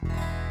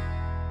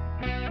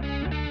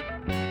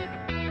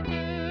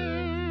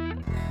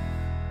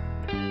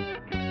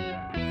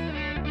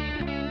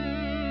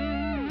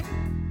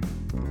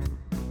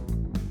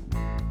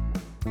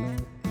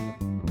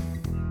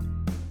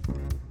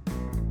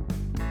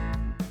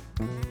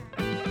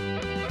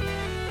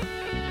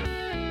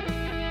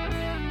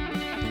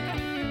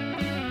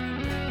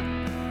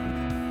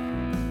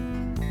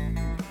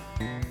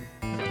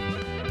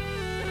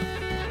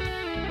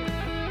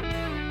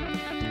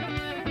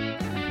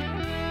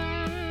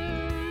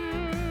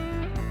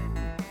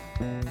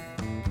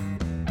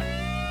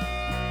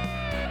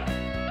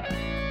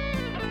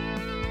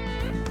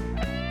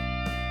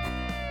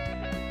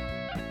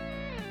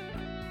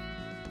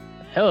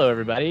Hello,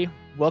 everybody.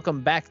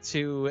 Welcome back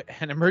to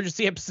an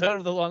emergency episode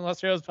of the Long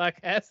Lost Heroes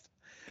podcast.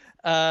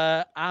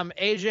 I'm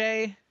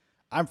AJ,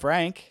 I'm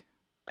Frank.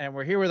 and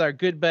we're here with our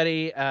good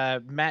buddy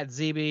Matt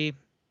Zeeby in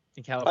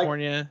Hi,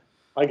 California.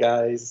 hi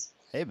guys.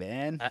 Hey,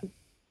 man. Uh,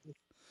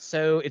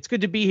 so it's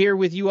good to be here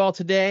with you all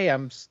today.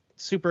 I'm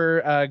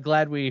super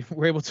glad we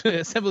were able to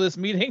assemble this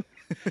meeting.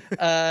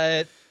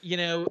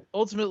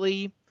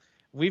 Ultimately,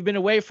 we've been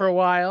away for a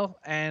while,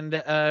 and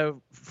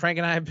Frank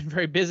and I have been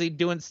very busy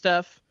doing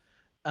stuff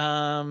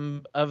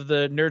of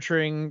the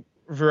nurturing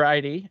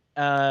variety.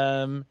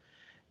 Did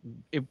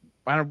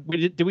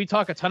we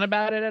talk a ton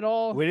about it at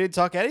all? We didn't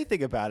talk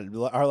anything about it.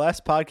 Our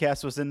last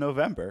podcast was in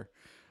November.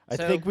 I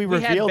So think we we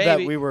had revealed that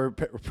baby- we were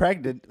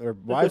pregnant, or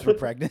wives were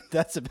pregnant.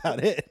 That's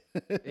about it.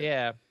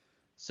 Yeah.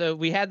 So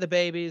we had the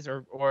babies,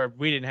 or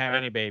we didn't have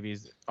any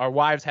babies. Our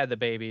wives had the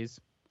babies.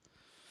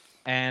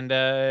 And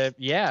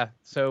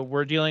so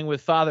we're dealing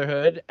with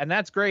fatherhood, and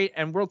that's great.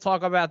 And we'll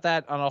talk about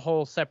that on a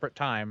whole separate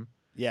time.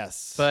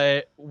 Yes.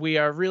 But we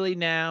are really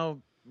now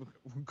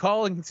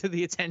calling to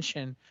the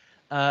attention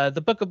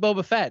the Book of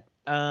Boba Fett.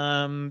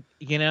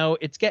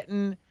 It's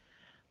getting,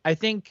 I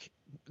think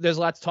there's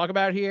a lot to talk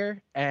about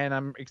here, and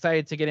I'm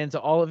excited to get into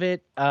all of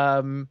it.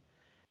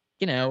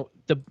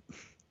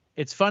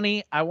 It's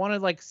funny. I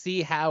want to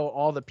see how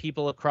all the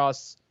people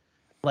across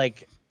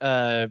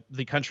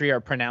the country are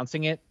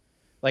pronouncing it.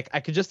 Like, I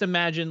could just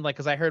imagine,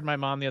 because I heard my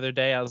mom the other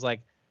day, I was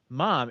like,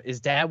 Mom, is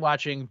Dad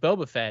watching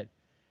Boba Fett?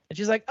 And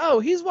she's like, oh,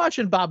 he's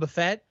watching Boba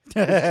Fett.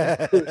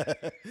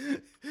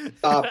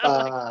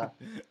 Papa.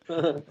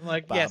 I'm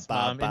like, yes,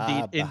 Mom,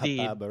 indeed.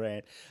 I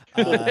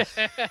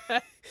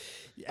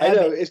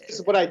know. It's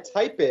just when I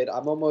type it,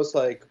 I'm almost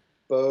like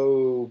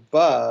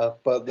Boba,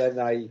 but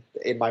then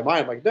in my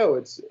mind, I'm like, no,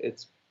 it's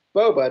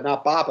Boba,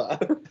 not Baba.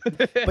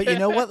 But you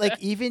know what? Like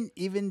even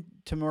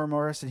Tamura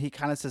Morrison, he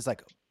kind of says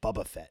like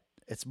Bubba Fett.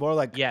 It's more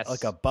like Yes.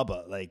 like a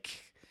Bubba. Like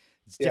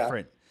it's Yeah.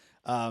 different.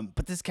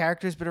 But this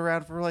character's been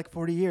around for like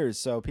 40 years,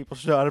 so people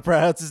should know how to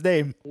pronounce his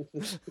name.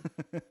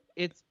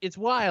 It's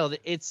wild.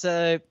 It's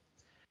I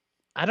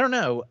don't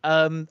know.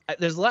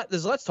 There's a lot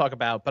to talk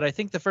about, but I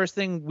think the first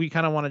thing we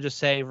kind of want to just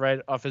say right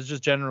off is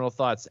just general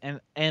thoughts,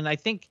 and I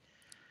think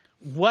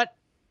what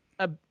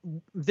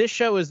this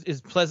show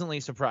is pleasantly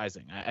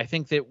surprising. I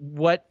think that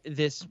what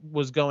this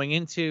was going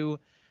into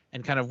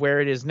and kind of where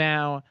it is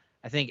now,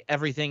 I think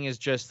everything is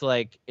just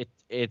like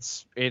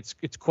it's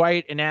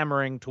quite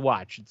enamoring to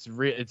watch.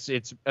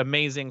 It's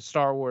amazing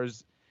Star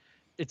Wars.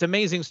 It's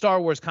amazing Star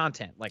Wars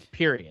content, like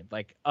period.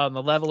 Like on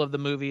the level of the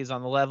movies,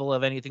 on the level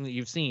of anything that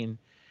you've seen.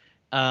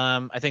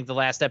 I think the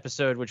last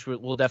episode, which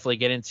we'll definitely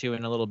get into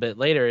in a little bit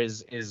later,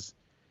 is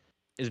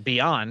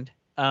beyond.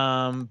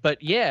 But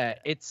yeah,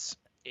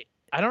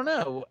 I don't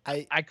know.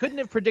 I couldn't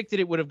have predicted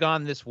it would have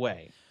gone this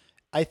way.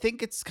 I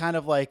think it's kind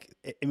of like,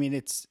 I mean,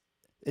 it's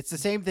the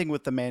same thing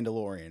with The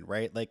Mandalorian,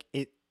 right? Like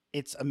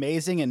it's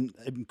amazing and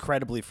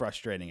incredibly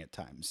frustrating at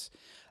times.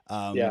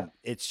 Yeah.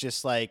 It's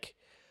just like,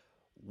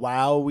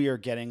 wow, we are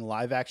getting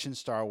live action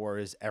Star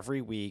Wars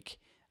every week.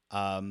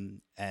 And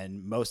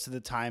most of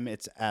the time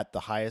it's at the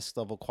highest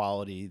level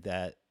quality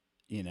that,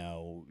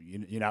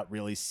 you're not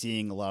really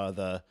seeing a lot of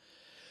the,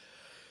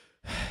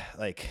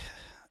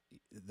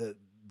 the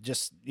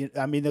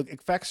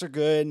effects are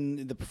good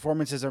and the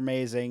performances are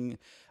amazing.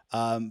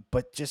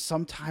 But just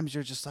sometimes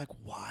you're just like,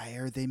 why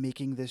are they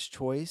making this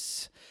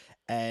choice?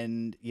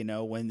 And,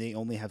 when they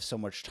only have so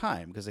much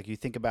time, because like you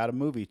think about a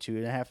movie,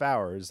 2.5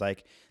 hours,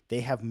 like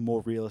they have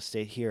more real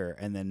estate here.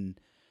 And then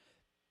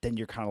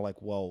you're kind of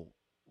like, well,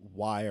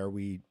 why are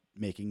we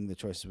making the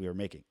choices we are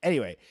making?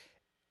 Anyway,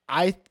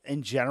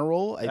 in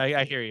general,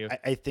 I hear you.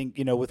 I think,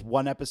 with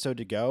one episode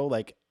to go,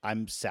 like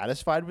I'm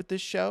satisfied with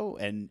this show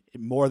and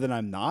more than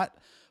I'm not,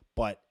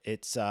 but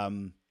it's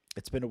been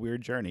a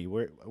weird journey.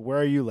 Where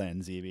are you,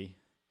 Len, ZB?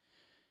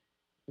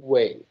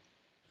 Wait.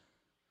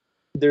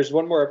 There's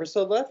one more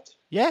episode left?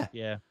 Yeah.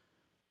 Yeah.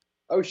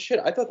 Oh shit,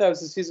 I thought that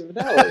was the season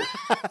finale.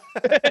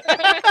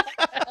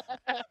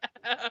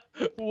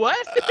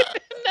 What?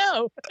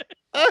 No.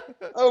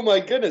 Oh my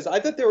goodness, I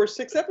thought there were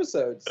 6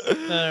 episodes.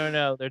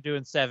 No. They're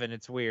doing 7.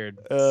 It's weird.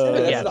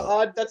 Seven,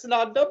 yeah. That's an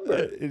odd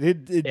number.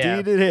 Indeed Yeah.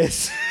 it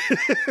is.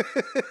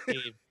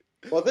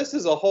 Well, this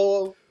is a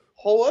whole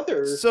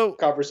other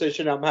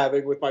conversation I'm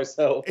having with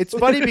myself. It's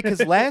funny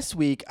because last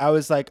week I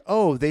was like,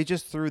 oh, they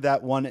just threw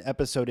that one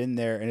episode in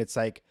there and it's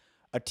like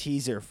a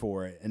teaser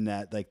for it, and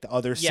that like the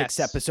other 6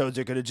 episodes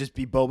are going to just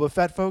be Boba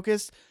Fett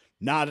focused.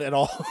 Not at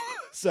all.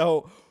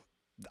 So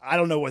I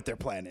don't know what their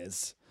plan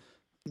is.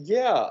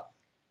 Yeah.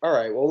 All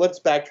right. Well, let's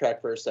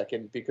backtrack for a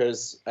second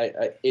because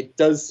it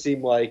does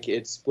seem like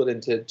it's split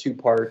into 2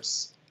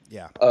 parts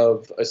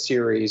of a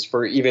series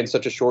for even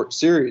such a short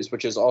series,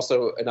 which is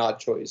also an odd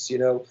choice, We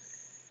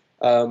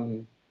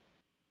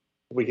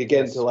could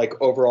get into like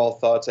overall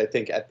thoughts, I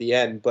think, at the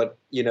end, but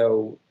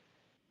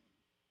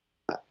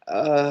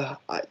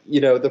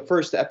the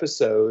first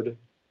episode,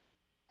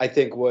 I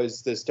think,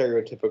 was the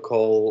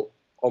stereotypical,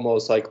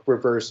 almost like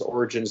reverse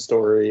origin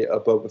story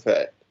of Boba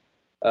Fett.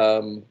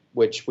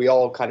 which we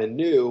all kind of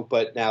knew,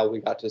 but now we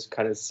got to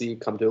kind of see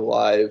come to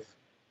life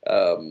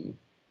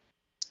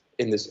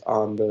in this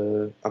on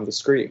the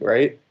screen,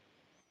 right?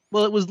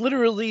 Well, it was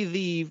literally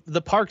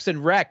the Parks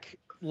and Rec,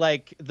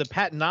 like the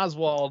Patton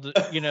Oswalt,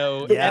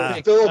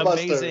 epic,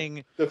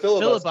 amazing the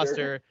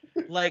filibuster.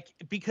 Like,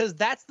 because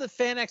that's the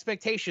fan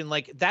expectation.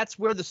 Like, that's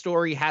where the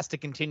story has to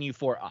continue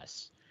for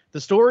us.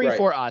 The story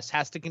for us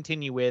has to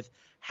continue with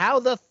how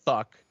the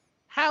fuck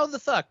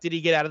did he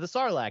get out of the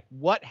Sarlacc?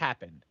 What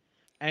happened?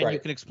 And you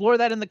can explore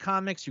that in the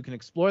comics. You can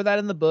explore that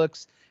in the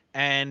books.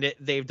 And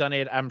they've done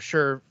it, I'm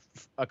sure,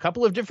 a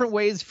couple of different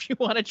ways if you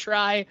want to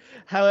try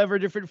however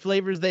different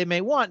flavors they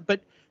may want.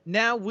 But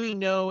now we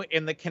know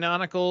in the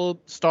canonical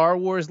Star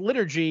Wars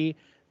liturgy,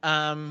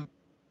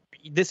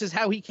 this is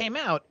how he came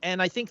out.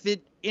 And I think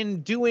that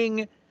in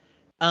doing,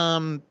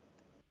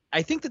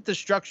 I think that the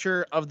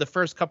structure of the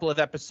first couple of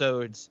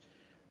episodes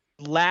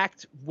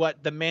lacked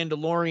what the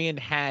Mandalorian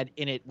had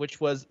in it, which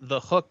was the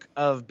hook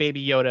of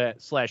Baby Yoda /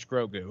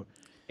 Grogu.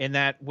 In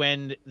that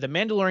when the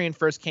Mandalorian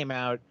first came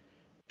out,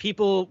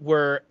 people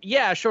were,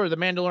 yeah, sure, the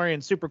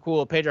Mandalorian's super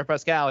cool, Pedro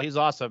Pascal, he's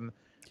awesome.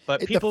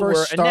 But people the first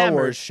were Star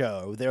enamored. Wars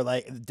show. They're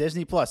like,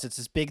 Disney Plus, it's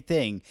this big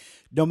thing.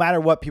 No matter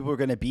what people were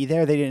going to be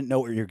there, they didn't know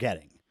what you're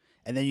getting.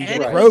 And then you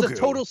get Grogu. It was a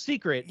total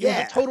secret. It was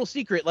a total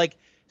secret. Like,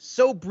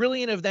 so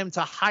brilliant of them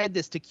to hide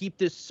this, to keep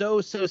this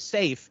so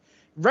safe.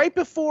 Right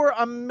before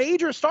a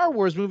major Star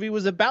Wars movie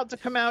was about to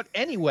come out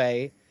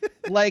anyway.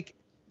 Like,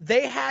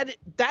 they had,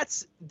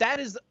 that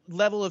is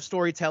level of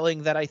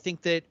storytelling that I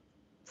think that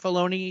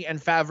Filoni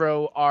and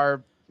Favreau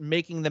are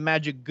making the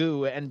magic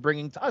goo and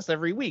bringing to us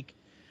every week.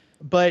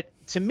 But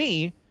to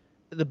me,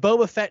 the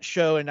Boba Fett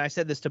show, and I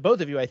said this to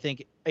both of you, I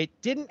think it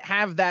didn't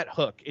have that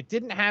hook. It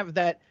didn't have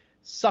that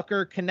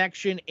sucker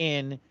connection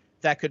in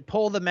that could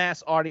pull the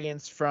mass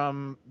audience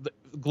from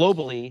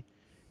globally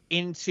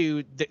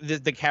into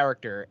the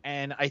character.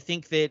 And I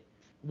think that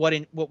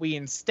what we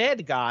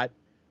instead got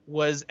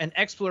was an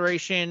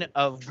exploration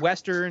of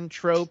Western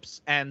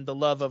tropes and the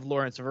love of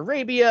Lawrence of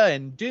Arabia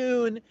and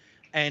Dune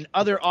and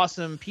other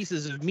awesome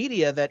pieces of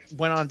media that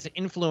went on to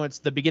influence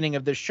the beginning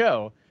of this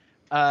show.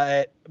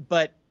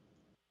 But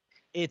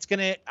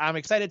I'm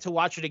excited to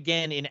watch it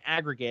again in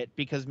aggregate,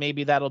 because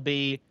maybe that'll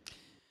be,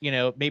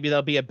 maybe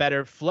there'll be a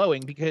better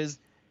flowing,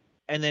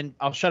 and then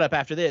I'll shut up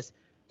after this.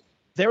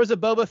 There was a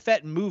Boba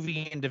Fett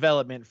movie in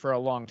development for a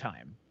long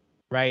time,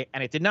 right?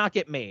 And it did not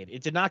get made.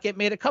 It did not get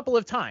made a couple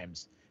of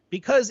times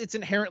because it's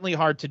inherently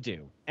hard to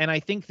do. And I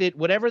think that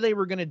whatever they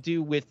were going to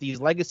do with these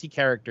legacy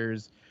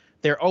characters,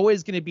 they're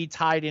always going to be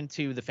tied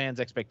into the fans'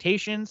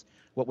 expectations,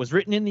 what was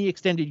written in the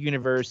extended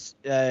universe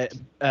as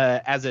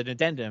an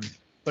addendum,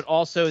 but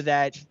also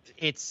that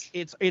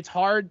it's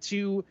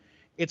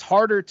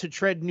harder to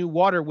tread new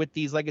water with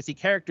these legacy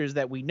characters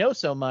that we know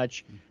so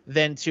much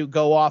than to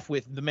go off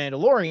with the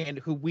Mandalorian,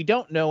 who we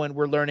don't know and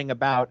we're learning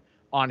about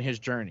on his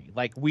journey.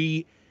 Like,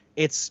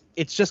 it's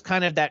just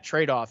kind of that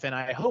trade-off, and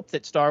I hope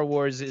that Star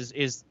Wars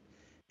is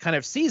kind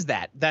of sees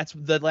that. That's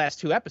the last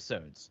two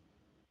episodes.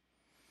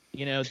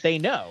 They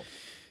know.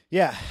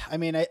 Yeah, I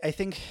mean, I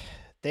think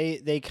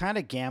they kind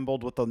of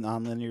gambled with the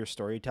nonlinear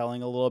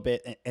storytelling a little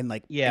bit, and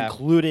like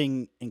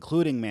including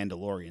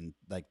Mandalorian,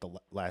 like the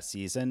last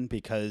season,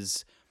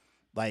 because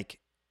like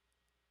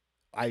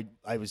I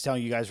was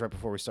telling you guys right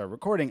before we started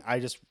recording, I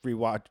just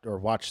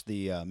watched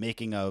the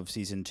making of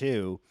season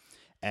 2,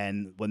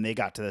 and when they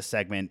got to the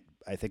segment,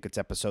 I think it's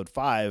episode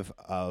 5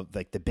 of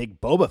like the big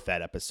Boba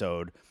Fett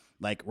episode.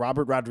 Like,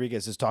 Robert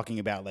Rodriguez is talking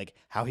about like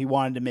how he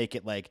wanted to make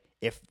it like,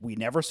 if we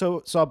never saw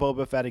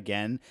Boba Fett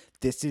again,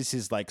 this is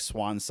his like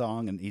swan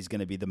song, and he's going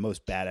to be the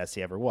most badass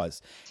he ever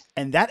was.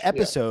 And that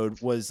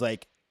episode was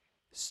like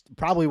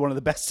probably one of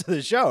the best of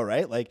the show,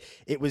 right? Like,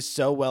 it was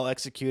so well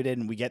executed,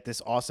 and we get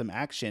this awesome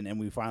action, and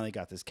we finally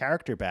got this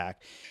character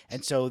back.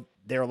 And so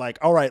they're like,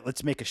 all right,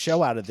 let's make a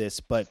show out of this.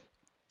 But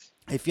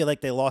I feel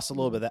like they lost a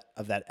little bit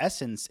of that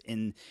essence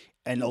and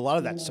a lot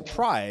of that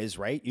surprise,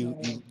 right?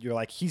 You're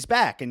like, he's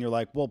back, and you're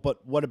like, well,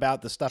 but what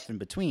about the stuff in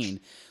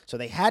between? So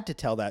they had to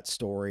tell that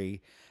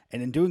story,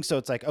 and in doing so,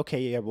 it's like, okay,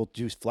 yeah, we'll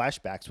do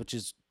flashbacks, which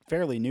is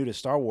fairly new to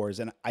Star Wars.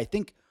 And I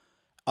think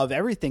of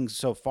everything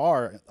so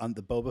far on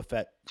the Boba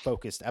Fett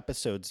focused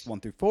episodes 1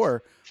 through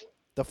 4,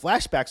 the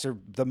flashbacks are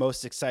the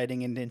most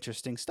exciting and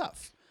interesting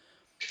stuff.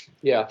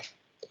 Yeah.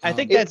 I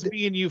think that's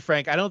me and you,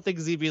 Frank. I don't think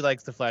ZB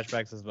likes the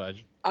flashbacks as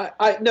much.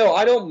 No,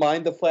 I don't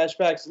mind the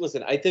flashbacks.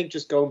 Listen, I think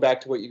just going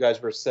back to what you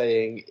guys were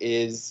saying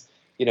is,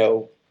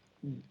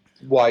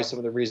 why some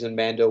of the reason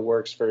Mando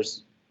works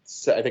versus,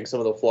 I think, some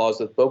of the flaws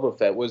with Boba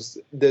Fett was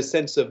the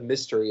sense of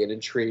mystery and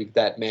intrigue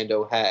that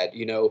Mando had.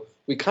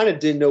 We kind of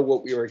didn't know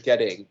what we were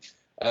getting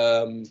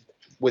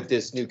with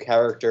this new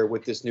character,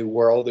 with this new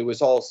world. It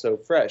was all so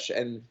fresh.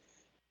 And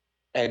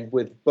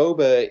with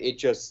Boba,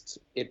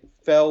 it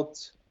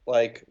felt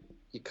like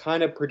you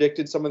kind of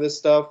predicted some of this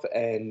stuff,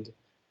 and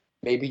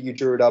maybe you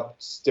drew it up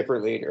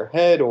differently in your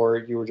head, or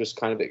you were just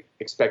kind of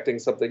expecting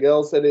something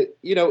else. And it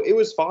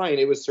was fine.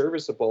 It was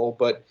serviceable.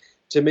 But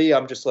to me,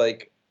 I'm just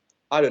like,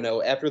 I don't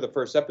know. After the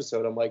first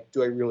episode, I'm like,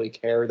 do I really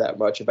care that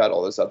much about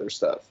all this other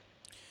stuff?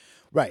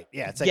 Right.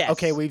 Yeah. It's like, Yes.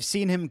 okay, we've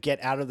seen him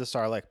get out of the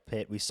Sarlacc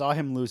pit. We saw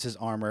him lose his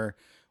armor.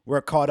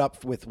 We're caught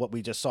up with what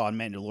we just saw in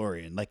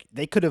Mandalorian. Like,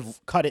 they could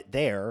have cut it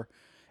there.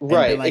 And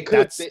Right. been like,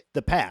 that's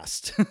the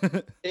past.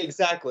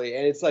 Exactly.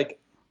 And it's like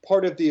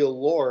part of the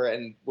allure,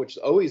 and which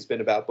has always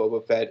been about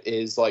Boba Fett,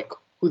 is like,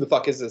 who the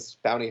fuck is this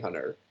bounty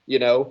hunter? You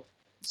know?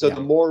 So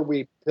the more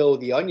we peel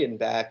the onion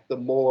back, the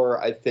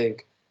more I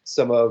think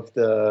some of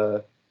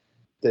the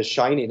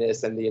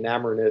shininess and the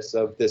enamoredness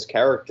of this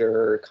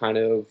character kind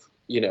of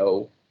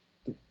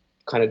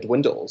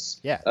dwindles.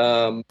 Yeah.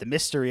 The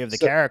mystery of the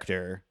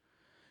character.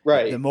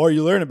 Right. The more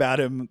you learn about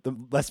him, the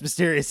less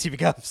mysterious he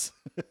becomes.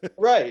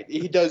 Right.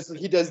 He does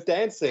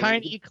dancing.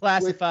 Tiny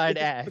classified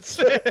ass.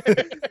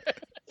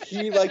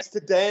 He likes to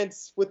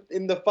dance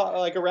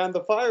around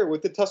the fire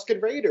with the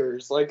Tusken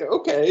Raiders. Like,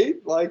 okay,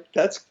 like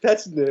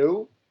that's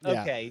new.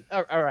 Okay.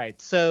 Yeah. All right.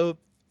 So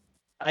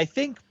I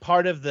think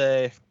part of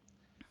at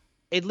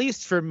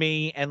least for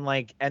me, and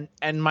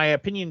my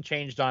opinion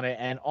changed on it,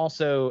 and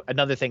also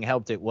another thing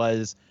helped it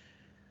was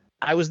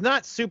I was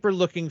not super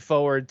looking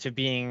forward to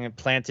being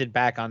planted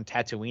back on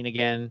Tatooine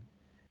again.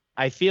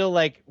 I feel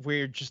like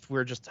we're just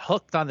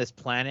hooked on this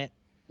planet.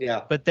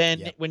 Yeah. But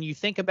then when you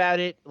think about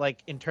it,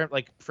 like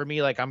for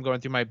me, like I'm going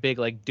through my big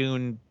like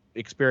Dune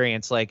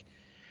experience, like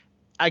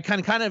I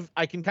can kind of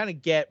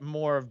get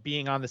more of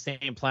being on the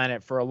same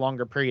planet for a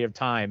longer period of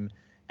time,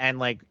 and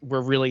like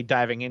we're really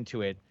diving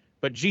into it.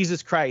 But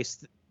Jesus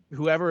Christ,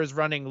 whoever is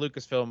running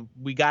Lucasfilm,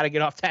 we got to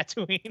get off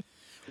Tatooine.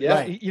 Yeah,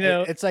 right.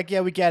 It's like,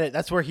 we get it.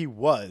 That's where he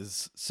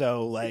was.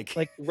 So like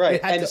right,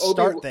 it had to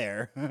start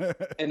there.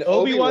 And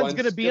Obi-Wan's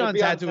gonna be on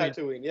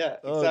Tatooine. Yeah,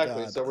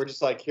 exactly. So we're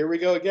just like, here we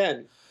go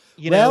again.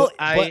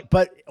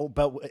 But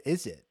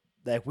is it?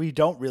 Like, we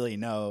don't really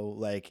know.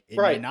 Like, it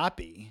may not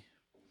be.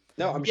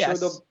 No, I'm sure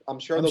there'll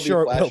be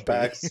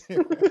flashbacks.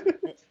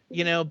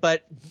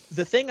 But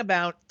the thing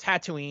about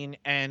Tatooine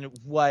and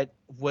what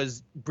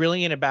was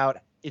brilliant about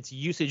its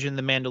usage in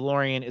The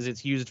Mandalorian is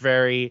it's used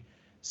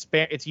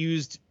it's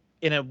used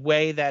in a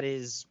way that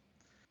is,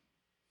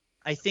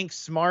 I think,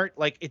 smart.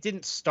 Like, it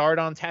didn't start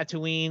on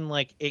Tatooine.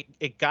 Like,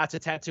 it got to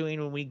Tatooine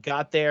when we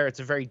got there. It's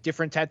a very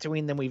different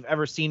Tatooine than we've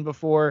ever seen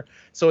before.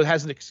 So it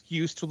has an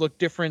excuse to look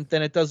different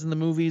than it does in the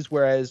movies.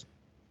 Whereas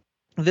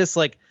this,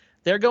 like,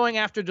 they're going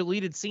after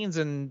deleted scenes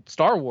in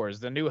Star Wars,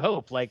 The New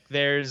Hope. Like,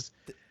 there's,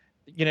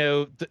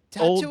 the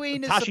Tatooine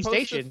old Tashi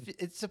Station.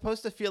 It's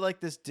supposed to feel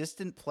like this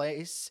distant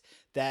place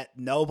that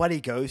nobody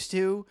goes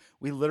to.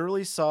 We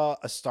literally saw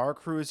a Star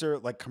Cruiser,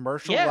 like,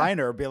 commercial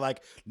liner be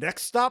like,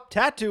 next stop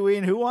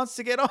Tatooine, who wants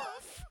to get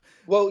off?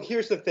 Well,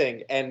 here's the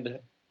thing, and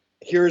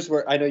here's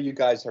where I know you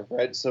guys have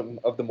read some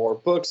of the more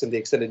books in the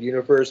extended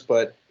universe,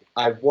 but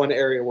I have one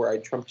area where I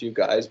trumped you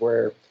guys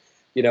where,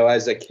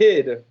 as a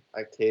kid,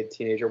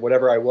 teenager,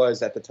 whatever I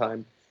was at the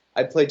time,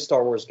 I played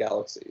Star Wars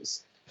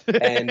Galaxies.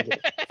 And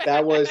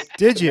that was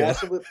did you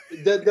the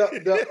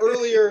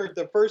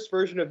first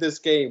version of this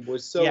game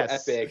was so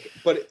epic,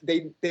 but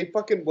they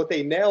fucking, what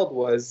they nailed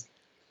was,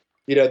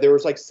 there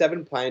was like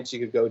 7 planets you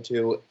could go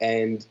to,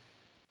 and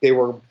they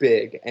were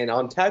big. And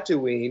on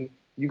Tatooine,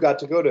 you got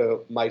to go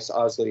to Mos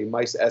Eisley,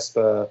 Mos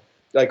Espa,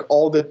 like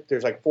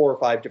there's like 4 or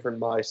 5 different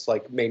Mos,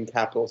 like, main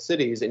capital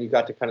cities, and you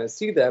got to kind of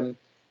see them.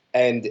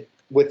 And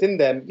within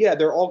them,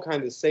 they're all kind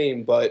of the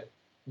same, but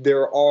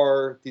there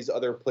are these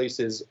other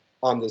places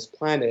on this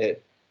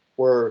planet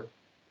where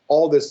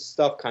all this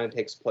stuff kind of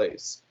takes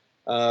place.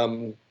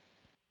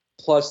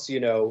 Plus,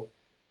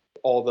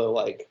 all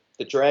the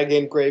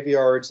dragon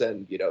graveyards,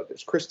 and,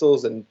 there's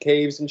crystals and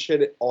caves and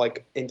shit,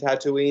 like in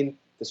Tatooine,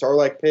 the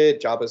Sarlacc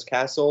pit, Jabba's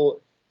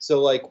castle.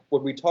 So, like,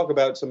 when we talk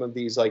about some of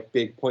these, like,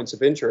 big points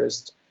of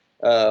interest,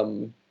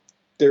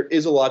 there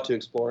is a lot to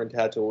explore in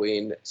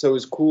Tatooine. So it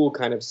was cool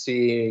kind of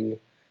seeing,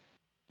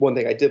 one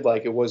thing I did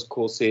like, it was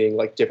cool seeing,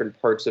 like, different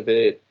parts of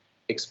it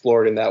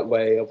explored in that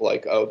way of,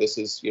 like, oh, this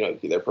is,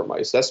 either from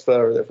Mos Espa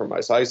or they're from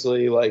Mos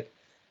Eisley. Like,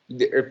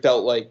 it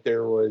felt like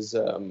there was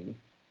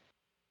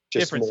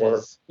just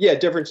differences.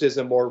 Differences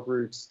and more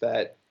roots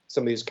that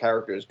some of these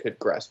characters could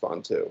grasp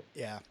onto.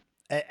 Yeah.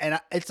 And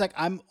it's like,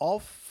 I'm all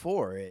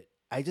for it.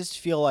 I just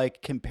feel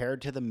like,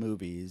 compared to the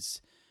movies,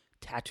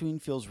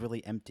 Tatooine feels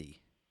really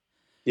empty.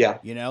 Yeah.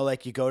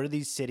 Like, you go to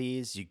these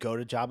cities, you go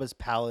to Jabba's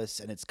palace,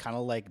 and it's kind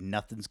of like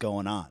nothing's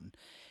going on.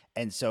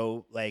 And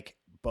so, like,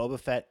 Boba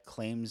Fett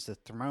claims the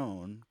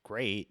throne,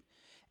 great,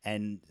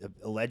 and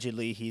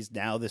allegedly he's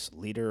now this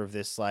leader of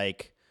this,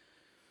 like,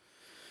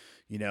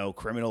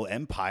 criminal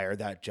empire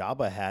that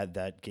Jabba had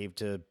that gave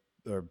to,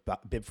 or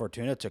Bib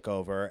Fortuna took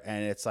over,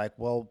 and it's like,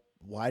 well,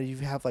 why do you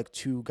have, like,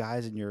 2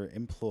 guys in your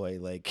employ?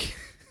 Like,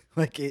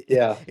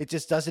 it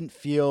just doesn't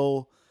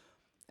feel,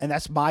 and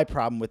that's my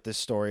problem with this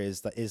story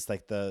is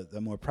like the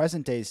more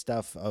present day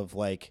stuff of,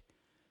 like,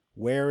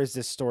 where is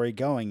this story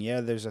going? Yeah,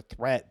 there's a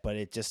threat, but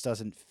it just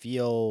doesn't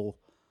feel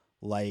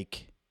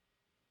like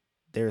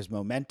there's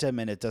momentum,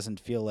 and it doesn't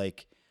feel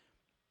like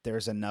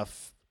there's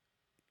enough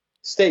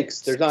stakes.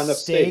 There's not enough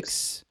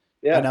stakes.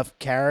 Enough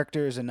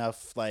characters,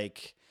 enough,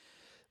 like,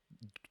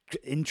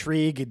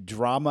 intrigue and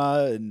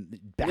drama and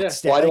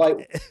backstab.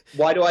 Yeah.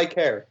 Why do I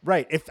care?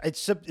 Right. If it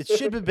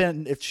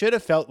should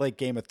have felt like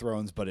Game of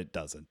Thrones, but it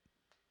doesn't.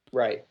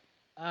 Right.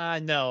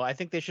 No, I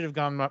think they should have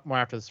gone more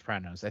after The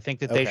Sopranos. I think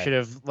that they should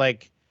have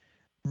like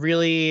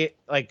really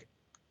like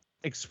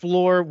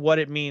explore what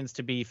it means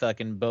to be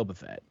fucking Boba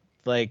Fett.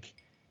 Like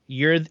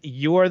you're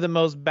the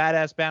most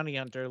badass bounty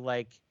hunter.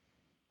 Like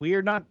we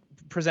are not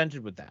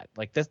presented with that.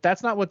 Like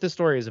that's not what this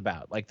story is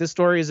about. Like this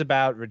story is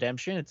about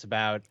redemption. It's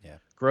about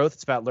growth.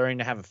 It's about learning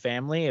to have a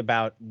family,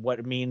 about what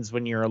it means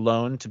when you're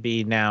alone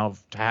to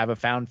have a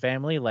found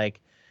family. Like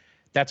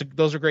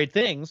those are great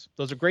things.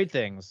 Those are great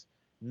things.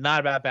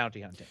 Not about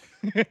bounty hunting.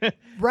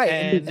 Right.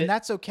 And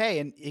that's okay.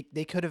 And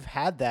they could have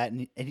had that.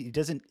 And he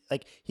doesn't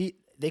like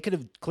they could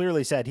have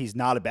clearly said he's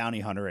not a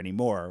bounty hunter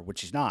anymore, which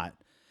he's not,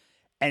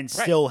 and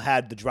still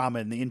had the drama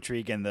and the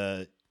intrigue and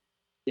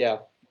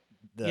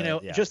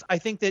just I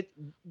think that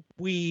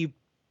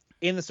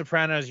in The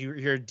Sopranos,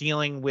 you're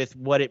dealing with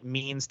what it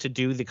means to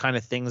do the kind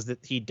of things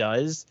that he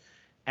does.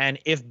 And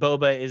if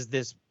Boba is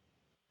this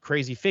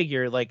crazy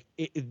figure, like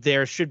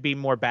there should be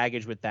more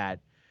baggage with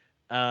that.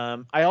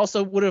 I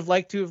also would have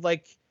liked to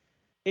have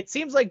it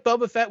seems like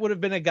Boba Fett would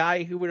have been a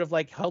guy who would have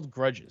like held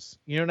grudges.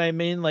 You know what I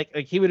mean? Like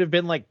he would have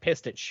been like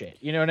pissed at shit.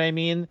 You know what I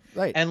mean?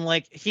 Right. And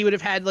like he would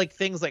have had like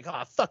things like,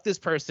 oh, fuck this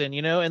person,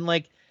 you know?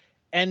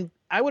 And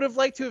I would have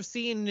liked to have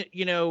seen,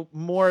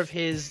 more of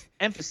his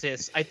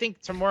emphasis. I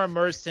think Tamora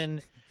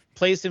Morrison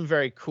plays him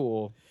very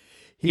cool.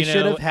 He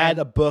should have had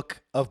a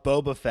book of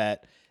Boba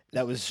Fett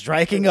that was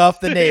striking off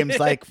the names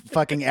like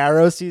fucking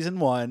Arrow season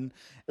 1.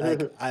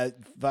 Like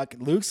fuck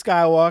Luke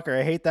Skywalker,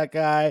 I hate that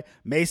guy.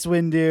 Mace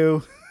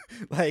Windu,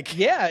 like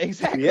yeah,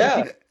 exactly.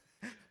 Yeah.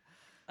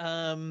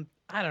 I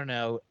don't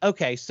know.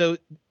 Okay, so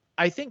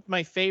I think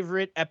my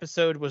favorite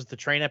episode was the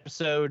train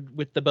episode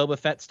with the Boba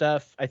Fett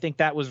stuff. I think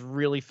that was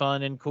really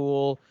fun and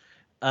cool.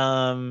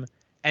 And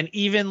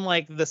even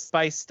like the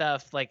spice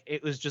stuff, like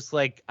it was just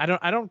like I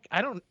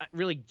don't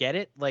really get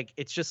it. Like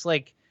it's just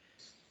like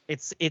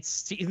it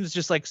seems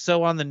just like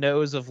so on the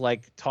nose of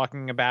like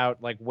talking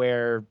about like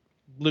where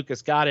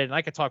Lucas got it, and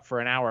I could talk for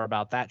an hour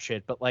about that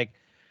shit, but like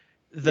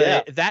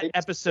that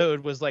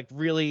episode was like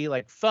really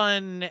like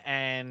fun,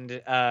 and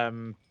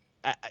the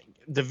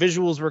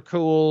visuals were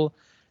cool.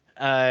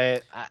 I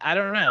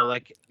don't know,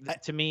 like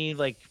to me,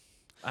 like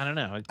I don't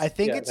know. I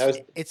think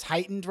it's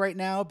heightened right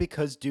now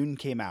because Dune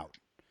came out.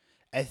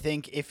 I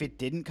think if it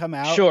didn't come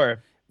out,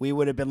 sure, we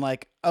would have been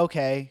like,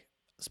 okay,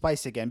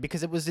 spice again,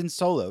 because it was in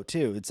Solo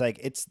too. It's like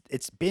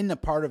it's been a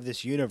part of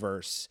this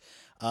universe.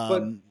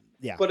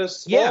 But a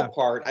small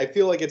part. I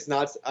feel like it's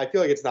not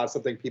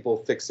something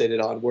people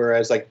fixated on.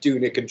 Whereas like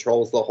Dune, it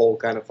controls the whole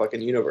kind of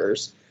fucking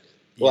universe.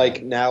 Yeah.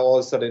 Like now, all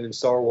of a sudden in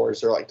Star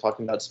Wars, they're like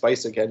talking about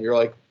spice again. You're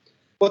like,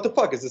 what the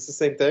fuck? Is this the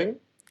same thing?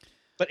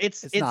 But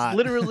it's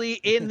literally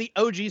in the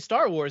OG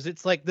Star Wars.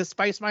 It's like the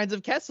spice mines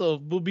of Kessel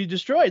will be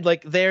destroyed.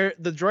 Like the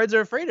droids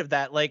are afraid of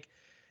that. Like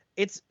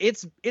it's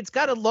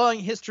got a long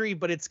history,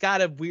 but it's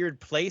got a weird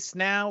place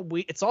now.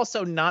 It's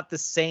also not the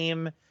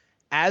same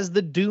as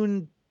the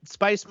Dune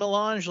spice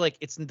melange. Like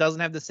it doesn't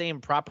have the same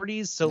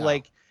properties. So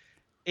like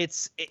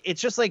it's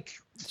just like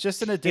it's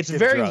just an addictive it's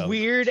very drug.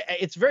 weird.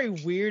 It's very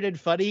weird and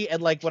funny.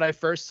 And like when I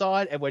first saw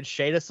it and when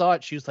Shayna saw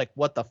it, she was like,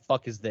 what the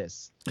fuck is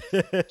this?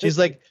 She's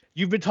like,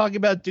 you've been talking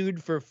about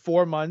Dude for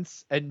 4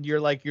 months and you're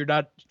like, you're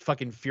not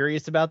fucking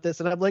furious about this.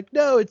 And I'm like,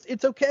 no,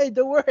 it's okay,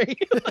 don't worry.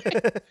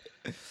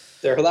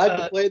 They're allowed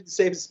to play the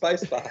same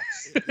spice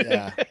box.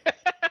 Yeah.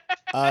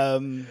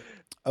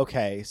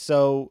 Okay,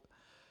 so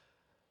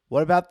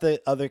what about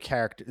the other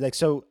characters? Like,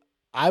 so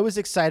I was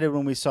excited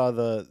when we saw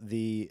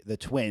the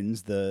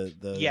twins, the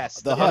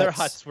other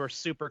Hutts were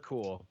super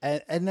cool,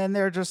 and then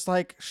they're just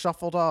like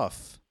shuffled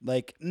off.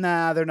 Like,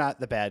 nah, they're not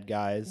the bad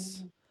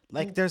guys.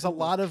 Like, there's a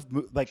lot of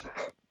like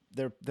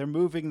they're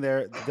moving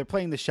they're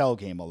playing the shell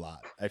game a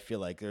lot. I feel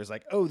like there's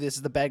like, oh, this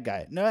is the bad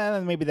guy.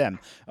 No, maybe them.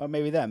 Oh,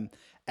 maybe them.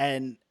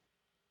 And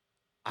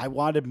I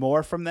wanted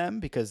more from them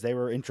because they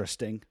were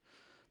interesting,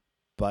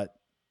 but.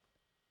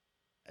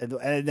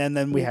 And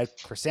then we had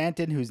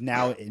Chrysanthemum, who's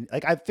now in,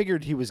 like, I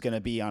figured he was going to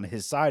be on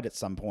his side at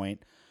some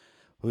point,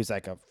 who's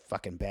like a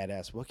fucking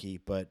badass Wookiee.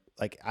 But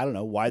like, I don't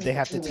know why they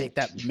have to take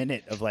that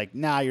minute of like,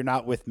 nah, you're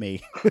not with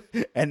me.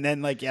 And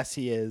then like, yes,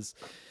 he is.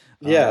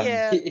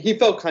 Yeah. He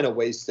felt kind of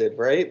wasted,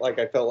 right? Like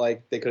I felt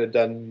like they could have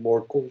done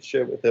more cool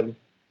shit with him.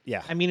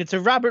 Yeah. I mean, it's a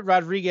Robert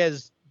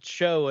Rodriguez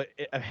show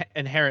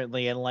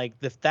inherently. And like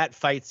that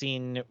fight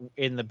scene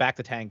in the back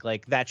of the tank,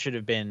 like that should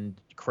have been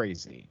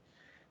crazy.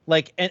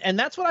 Like, and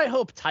that's what I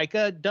hope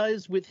Taika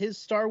does with his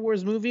Star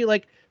Wars movie.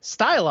 Like,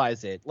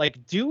 stylize it.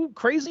 Like, do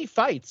crazy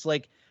fights.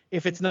 Like,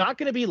 if it's not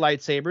going to be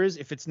lightsabers,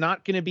 if it's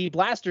not going to be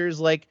blasters,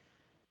 like,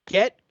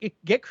 get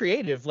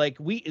creative. Like,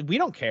 we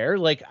don't care.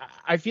 Like,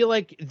 I feel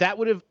like that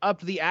would have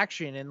upped the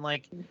action. And,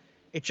 like,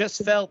 it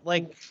just felt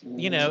like,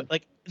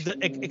 like,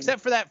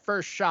 except for that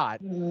first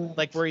shot,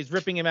 like, where he's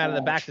ripping him out of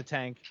the back of the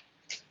tank.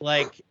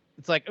 Like,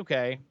 it's like,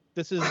 okay,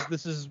 this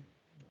is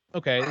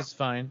okay. This is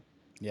fine.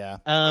 Yeah.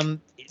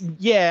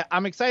 Yeah,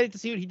 I'm excited to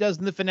see what he does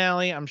in the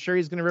finale. I'm sure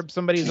he's going to rip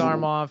somebody's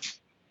arm off.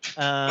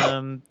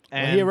 And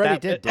he already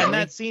did, didn't and he?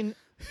 that scene,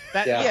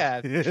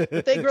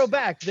 but they grow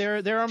back.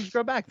 Their arms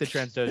grow back. The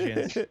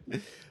Trandoshians.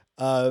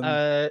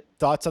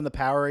 Thoughts on the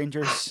Power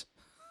Rangers?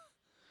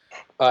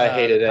 I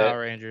hated it. Power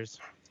Rangers.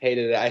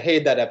 Hated it. I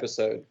hated that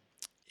episode.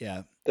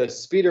 Yeah. The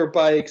speeder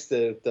bikes,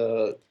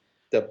 the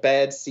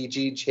bad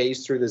CG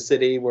chase through the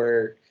city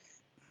where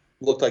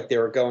looked like they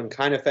were going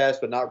kind of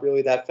fast, but not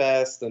really that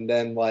fast. And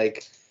then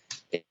like,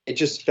 it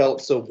just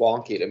felt so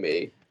wonky to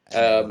me.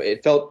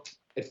 It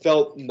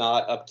felt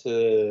not up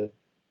to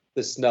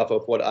the snuff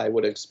of what I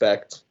would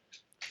expect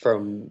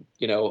from,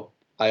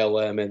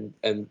 ILM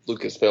and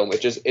Lucasfilm.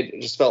 It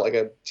just felt like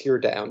a tear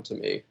down to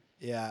me.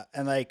 Yeah.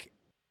 And like,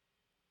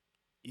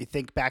 you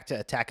think back to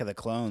Attack of the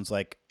Clones,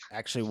 like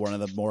actually one of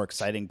the more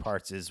exciting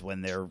parts is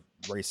when they're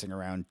racing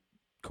around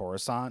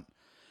Coruscant.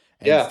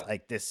 And it's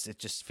like this, it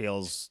just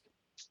feels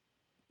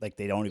like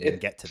they don't even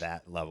get to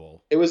that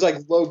level. It was like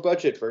low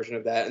budget version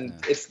of that. And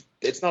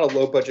it's not a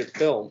low budget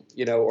film,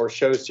 or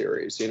show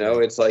series,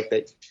 it's like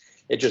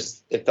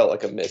it felt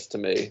like a miss to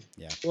me.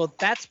 Yeah. Well,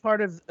 that's part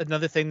of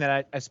another thing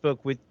that I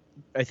spoke with,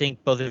 I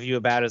think both of you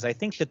about, is I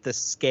think that the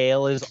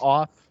scale is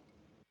off.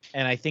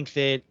 And I think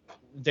that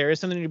there is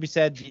something to be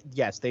said.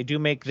 Yes, they do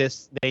make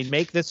this. They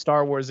make this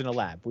Star Wars in a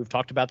lab. We've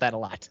talked about that a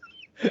lot,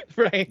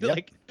 right? Yep.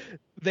 Like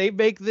they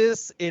make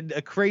this in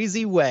a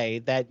crazy way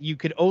that you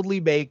could only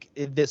make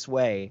in this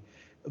way.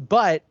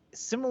 But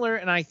similar,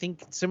 and I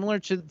think similar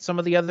to some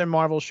of the other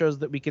Marvel shows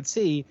that we could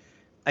see,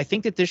 I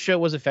think that this show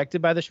was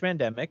affected by the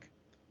Shmandemic,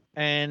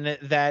 and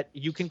that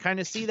you can kind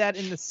of see that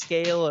in the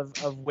scale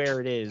of where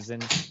it is.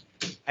 And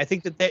I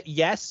think that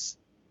yes.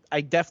 I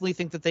definitely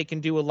think that they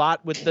can do a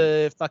lot with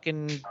the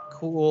fucking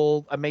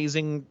cool,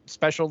 amazing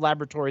special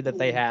laboratory that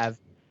they have.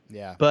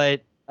 Yeah.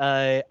 But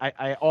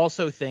I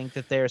also think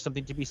that there's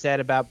something to be said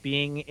about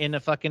being in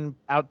a fucking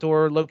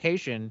outdoor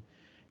location,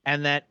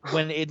 and that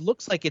when it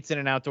looks like it's in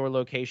an outdoor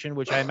location,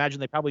 which I imagine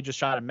they probably just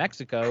shot in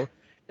Mexico,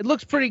 it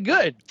looks pretty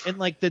good. And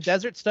like the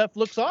desert stuff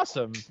looks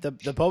awesome. The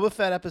Boba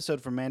Fett episode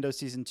from Mando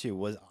season 2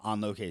 was on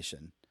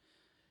location.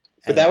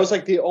 But that was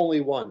like the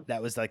only one.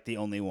 That was like the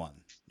only one.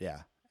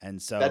 Yeah. And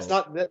so that's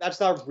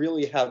not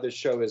really how this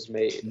show is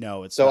made.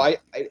 No, it's so not.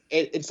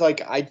 It's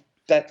like I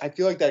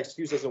feel like that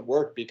excuse doesn't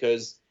work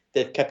because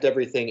they've kept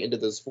everything into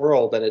this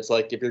world, and it's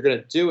like if you're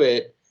gonna do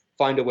it,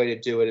 find a way to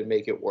do it and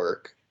make it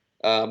work.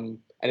 And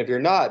if you're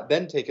not,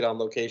 then take it on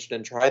location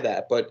and try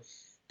that. But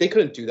they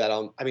couldn't do that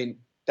on. I mean,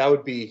 that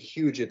would be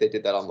huge if they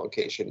did that on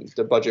location.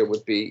 The budget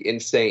would be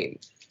insane,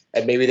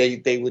 and maybe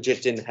they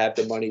legit didn't have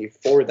the money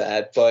for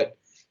that, but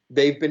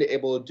they've been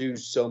able to do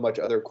so much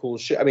other cool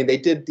shit. I mean, they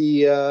did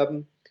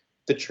the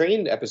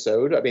train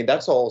episode. I mean,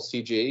 that's all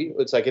CG.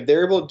 It's like if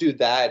they're able to do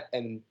that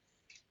and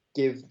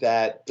give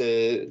that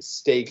the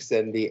stakes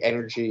and the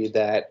energy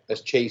that a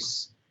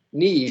chase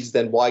needs,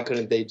 then why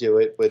couldn't they do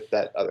it with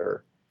that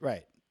other?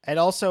 Right. And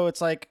also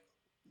it's like,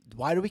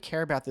 why do we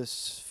care about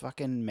this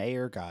fucking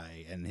mayor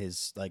guy and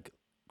his like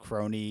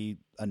crony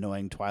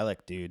annoying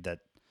Twi'lek dude that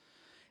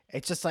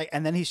it's just like,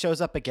 and then he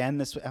shows up again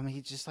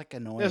he's just like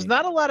annoying. There's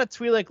not a lot of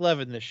Twi'lek love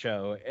in this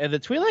show, and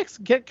the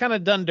Twi'leks get kind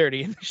of done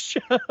dirty in the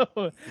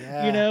show.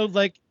 Yeah.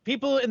 Like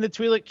people in the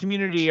Twi'lek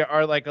community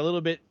are like a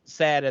little bit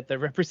sad at the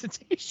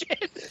representation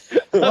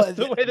of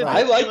the way that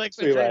I like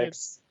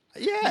Twi'leks.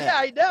 Yeah,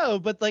 I know,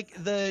 but like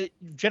the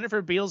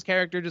Jennifer Beals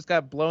character just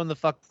got blown the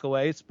fuck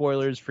away.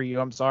 Spoilers for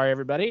you. I'm sorry,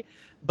 everybody.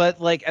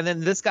 But like, and then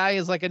this guy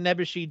is like a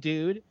nebbishy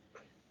dude.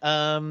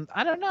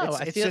 I don't know.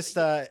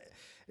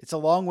 It's a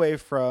long way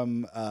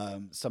from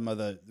some of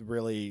the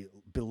really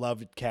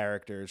beloved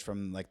characters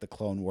from like the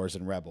Clone Wars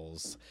and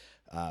Rebels,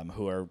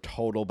 who are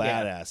total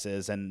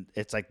badasses, and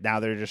it's like now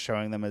they're just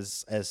showing them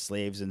as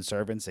slaves and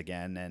servants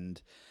again,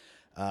 and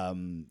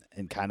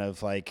kind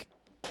of like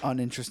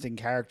uninteresting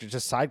characters,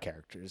 just side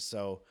characters.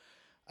 So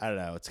I don't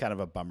know. It's kind of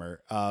a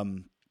bummer.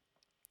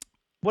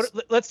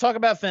 Let's talk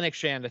about Fennec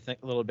Shand a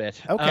little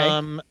bit.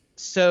 Okay.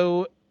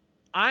 So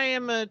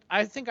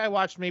I think I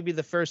watched maybe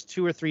the first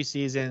 2 or 3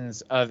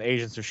 seasons of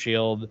Agents of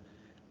S.H.I.E.L.D.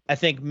 I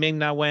think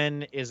Ming-Na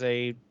Wen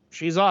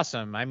she's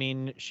awesome. I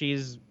mean,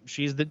 she's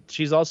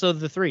also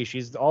the 3.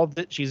 She's in all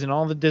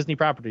the Disney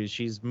properties.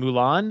 She's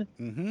Mulan.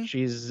 Mm-hmm.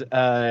 She's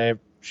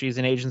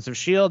in Agents of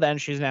S.H.I.E.L.D.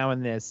 and she's now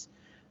in this.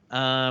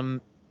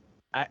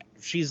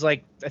 She's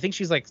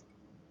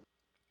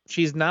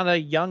not a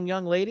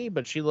young lady,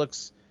 but she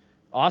looks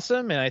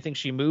awesome, and I think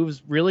she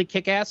moves really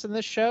kick-ass in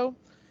this show.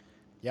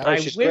 Yeah,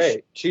 she's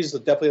great. She's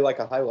definitely like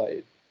a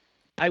highlight.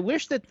 I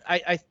wish that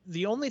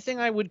the only thing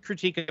I would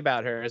critique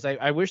about her is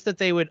I wish that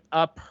they would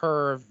up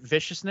her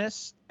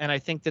viciousness, and I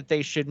think that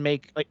they should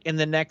make, like, in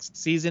the next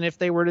season, if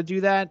they were to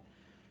do that,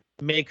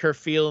 make her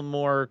feel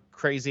more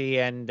crazy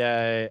and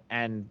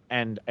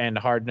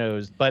hard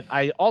nosed. But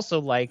I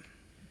also like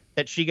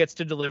that she gets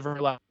to deliver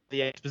a lot of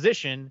the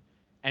exposition,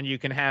 and you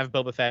can have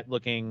Boba Fett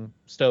looking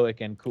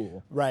stoic and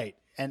cool. Right,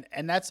 and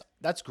that's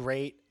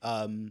great.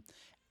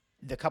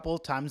 The couple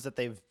of times that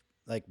they've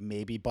like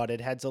maybe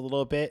butted heads a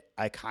little bit,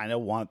 I kind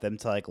of want them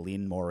to like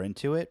lean more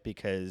into it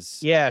because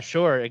Yeah,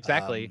 sure,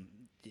 exactly.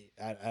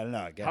 I don't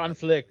know. Again,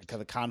 Conflict.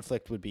 The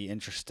conflict would be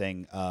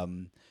interesting.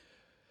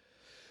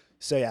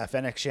 So yeah,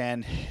 Fennec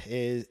Shan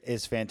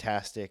is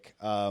fantastic.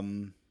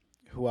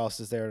 Who else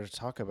is there to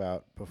talk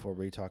about before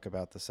we talk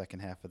about the second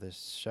half of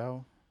this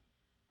show?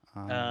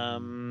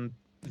 The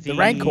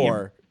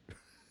Rancor.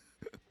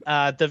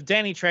 The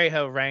Danny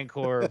Trejo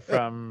Rancor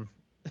from.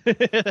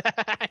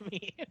 I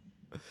mean,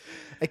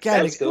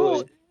 again, it's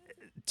cool.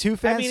 Too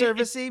fan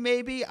servicey,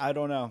 maybe. I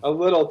don't know. A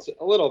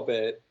little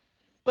bit.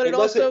 But it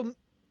also.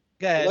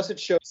 Unless it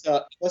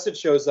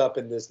shows up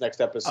in this next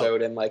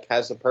episode and like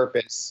has a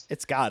purpose,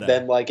 it's gotta.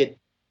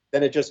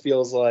 Then it just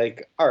feels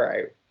like, all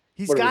right.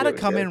 He's got to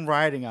come in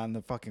riding on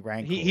the fucking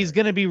Rancor. He's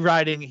gonna be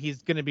riding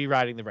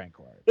the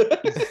Rancor.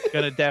 He's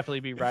gonna definitely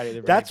be riding the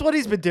Rancor. That's what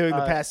he's been doing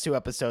the past 2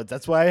 episodes.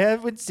 That's why I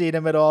haven't seen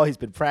him at all. He's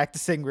been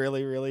practicing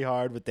really, really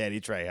hard with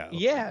Danny Trejo.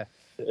 Yeah.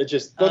 It's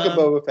just Book of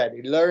Boba Fett.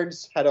 He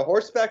learns how to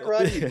horseback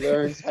ride. He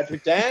learns how to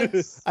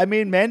dance. I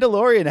mean,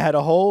 Mandalorian had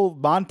a whole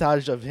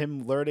montage of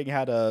him learning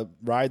how to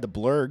ride the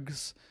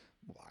blurgs.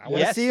 I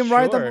want to see him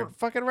ride the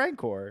fucking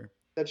Rancor.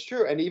 That's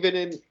true. And even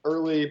in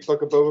early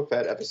Book of Boba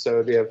Fett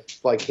episode, we have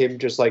like him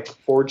just like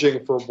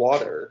forging for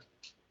water.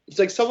 It's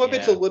like some of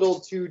it's a little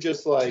too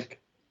just like,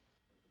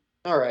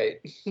 all right,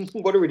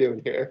 what are we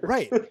doing here?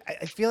 Right.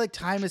 I feel like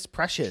time is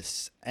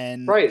precious.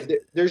 And right.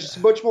 There's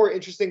much more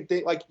interesting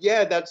thing. Like,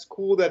 yeah, that's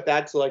cool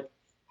that's like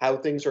how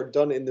things are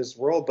done in this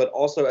world. But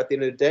also at the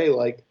end of the day,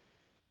 like,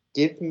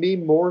 give me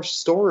more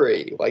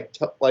story.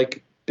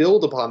 Like,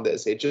 build upon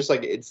this. It just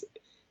like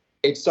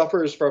it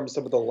suffers from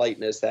some of the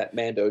lightness that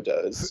Mando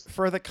does.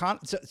 For the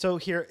so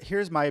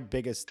here's my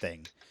biggest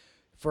thing.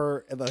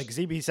 For like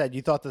ZB said,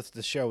 you thought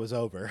the show was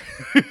over,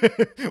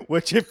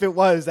 which if it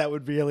was, that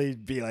would really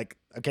be like,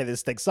 okay,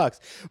 this thing sucks.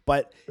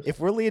 But if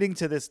we're leading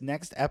to this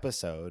next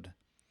episode,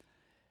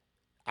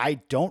 I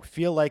don't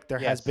feel like there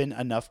has been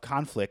enough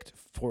conflict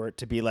for it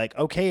to be like,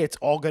 okay, it's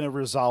all going to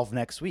resolve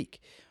next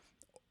week.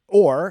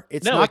 Or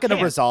it's not going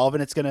to resolve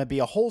and it's going to be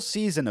a whole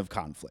season of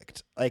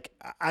conflict. Like,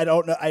 I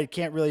don't know. I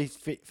can't really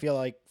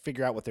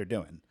figure out what they're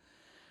doing.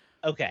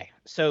 Okay.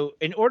 So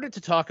in order to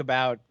talk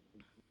about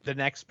the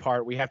next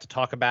part, we have to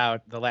talk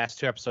about the last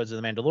 2 episodes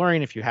of The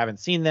Mandalorian. If you haven't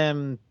seen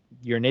them,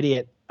 you're an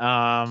idiot.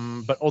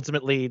 But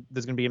ultimately,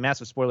 there's going to be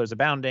massive spoilers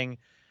abounding.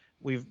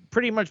 We've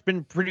pretty much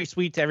been pretty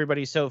sweet to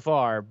everybody so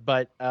far,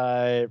 but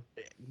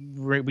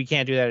we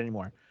can't do that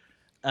anymore.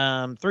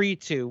 3,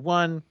 2,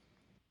 1.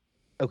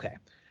 Okay.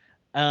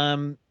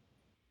 The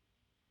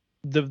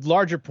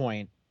larger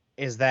point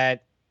is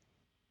that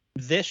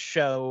this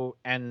show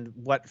and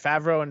what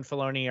Favreau and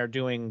Filoni are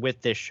doing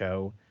with this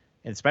show,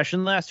 and especially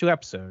in the last 2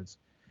 episodes,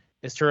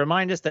 is to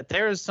remind us that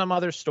there is some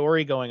other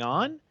story going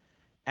on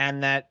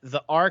and that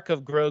the arc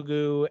of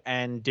Grogu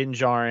and Din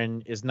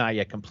Djarin is not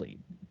yet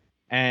complete.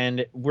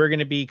 And we're going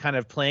to be kind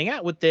of playing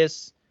out with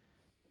this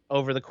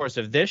over the course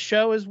of this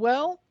show as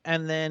well.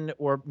 And then,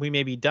 or we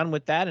may be done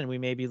with that and we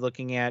may be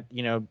looking at,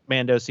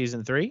 Mando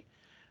season 3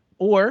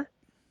 or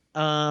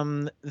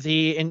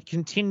the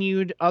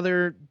continued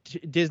other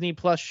Disney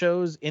Plus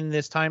shows in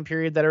this time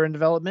period that are in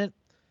development.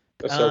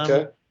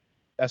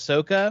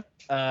 Ahsoka.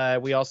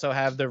 We also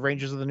have the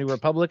Rangers of the New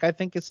Republic. I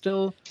think it's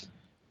still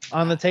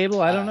on the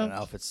table. I don't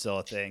know if it's still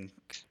a thing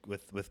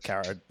with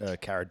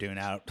Cara Dune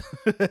out.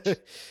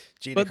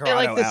 Gina but Carano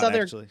like this out,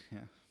 other, actually.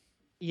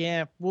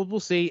 Yeah, we'll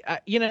see.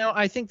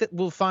 I think that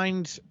we'll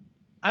find.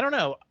 I don't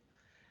know.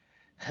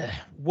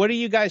 What do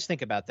you guys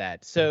think about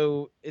that?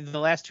 So in the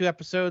last 2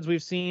 episodes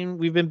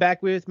we've been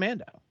back with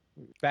Mando,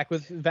 back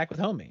with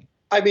Homie.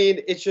 I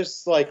mean, it's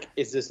just like,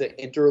 is this an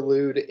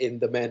interlude in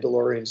the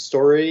Mandalorian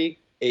story?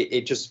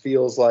 It just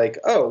feels like,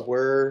 oh,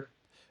 we're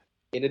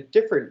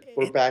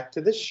back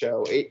to this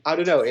show. I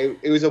don't know.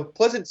 It was a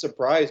pleasant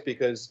surprise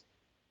because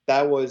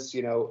that was,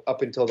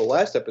 up until the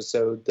last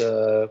episode,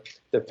 the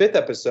 5th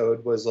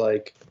episode was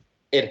like,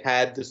 it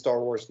had the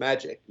Star Wars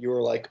magic. You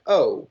were like,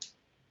 oh,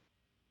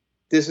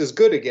 this is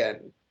good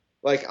again.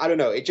 Like, I don't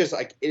know. It just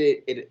like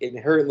it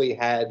inherently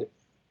had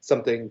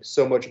something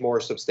so much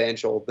more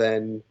substantial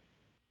than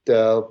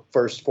the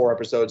first 4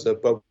 episodes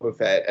of Boba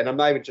Fett. And I'm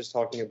not even just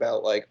talking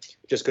about like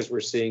just because we're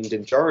seeing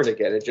Din Djarin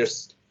again. It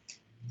just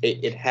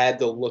it had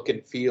the look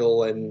and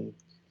feel, and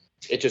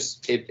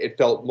it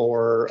felt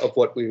more of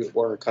what we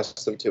were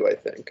accustomed to, I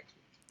think.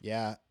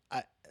 Yeah,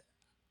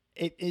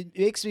 it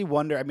makes me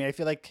wonder. I mean, I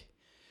feel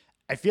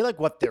like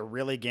what they're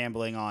really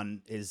gambling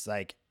on is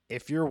like,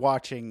 if you're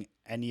watching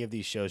any of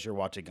these shows, you're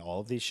watching all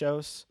of these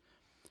shows,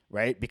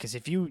 right? Because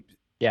if you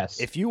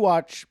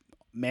watch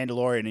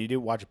Mandalorian and you do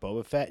watch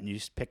Boba Fett and you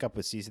just pick up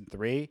with season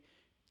 3,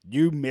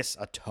 you miss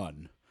a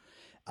ton.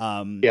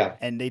 And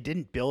they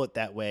didn't bill it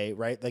that way,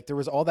 right? Like there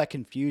was all that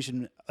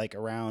confusion, like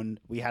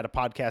around, we had a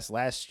podcast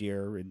last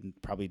year and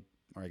probably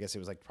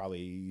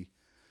a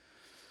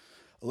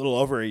little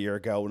over a year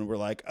ago when we're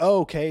like,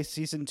 oh, okay,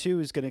 season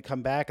 2 is going to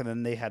come back. And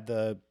then they had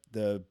the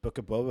Book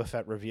of Boba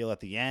Fett reveal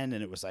at the end.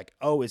 And it was like,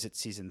 oh, is it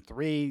season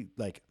 3?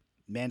 Like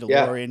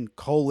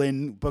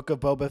Mandalorian : Book of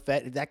Boba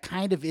Fett. That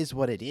kind of is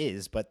what it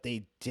is, but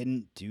they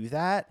didn't do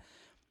that.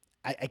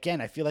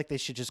 I feel like they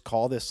should just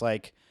call this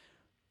like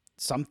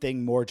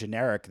something more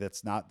generic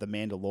that's not the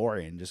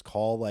Mandalorian. Just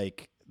call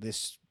like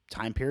this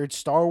time period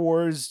Star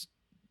Wars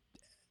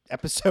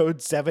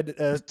Episode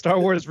 7. Star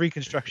Wars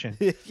Reconstruction.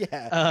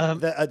 Yeah.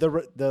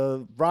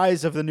 The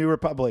Rise of the New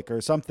Republic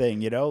or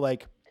something,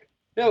 like.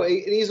 No,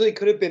 it easily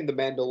could have been the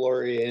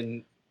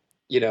Mandalorian,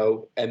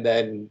 and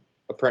then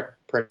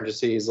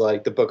parentheses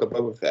like the Book of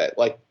Boba Fett.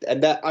 Like,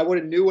 and that I would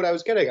have knew what I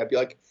was getting. I'd be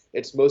like,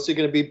 it's mostly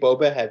going to be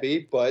Boba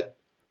heavy, but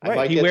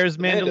he wears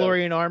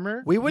Mandalorian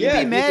armor. We wouldn't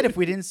be mad if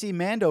we didn't see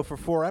Mando for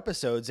 4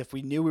 episodes if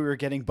we knew we were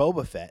getting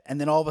Boba Fett,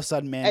 and then all of a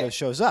sudden Mando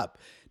shows up.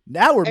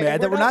 Now we're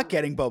mad that we're not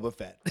getting Boba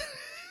Fett.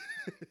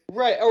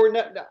 Right, or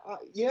not,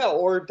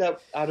 or that,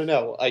 I don't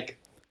know, like,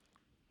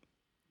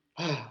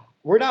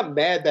 we're not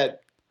mad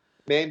that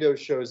Mando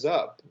shows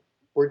up.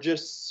 We're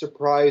just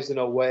surprised in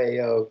a way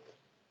of,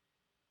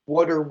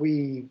 what are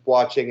we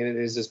watching, and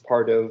is this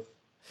part of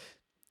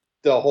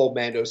the whole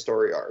Mando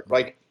story arc?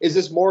 Like, is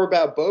this more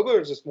about Boba, or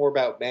is this more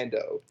about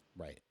Mando?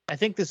 Right. I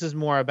think this is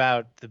more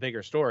about the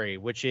bigger story,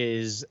 which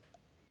is,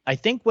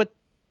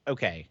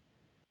 okay.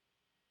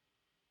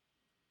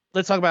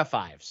 Let's talk about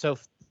 5.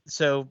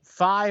 So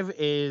 5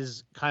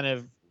 is kind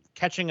of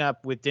catching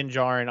up with Din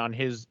Djarin on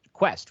his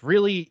quest,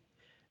 really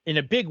in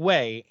a big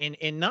way,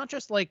 in not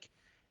just like,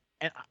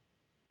 and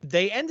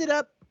they ended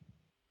up.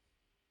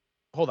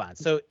 Hold on.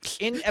 So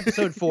in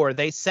episode 4,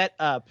 they set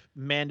up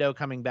Mando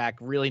coming back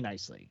really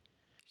nicely.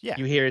 Yeah.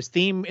 You hear his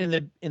theme in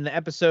the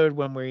episode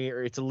when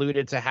it's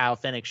alluded to how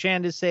Fennec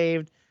Shand is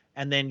saved,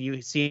 and then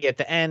you see at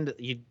the end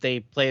they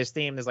play his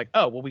theme. It's like,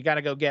 oh well, we got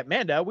to go get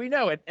Mando. We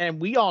know it, and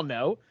we all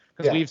know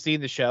because we've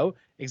seen the show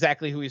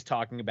exactly who he's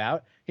talking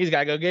about. He's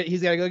got to go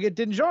get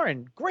Din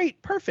Djarin.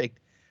 Great, perfect.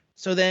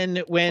 So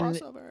then when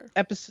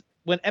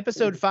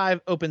episode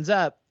 5 opens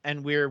up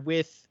and we're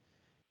with,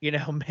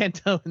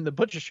 Mando in the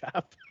butcher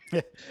shop,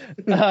 at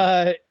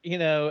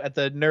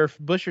the Nerf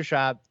butcher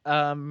shop.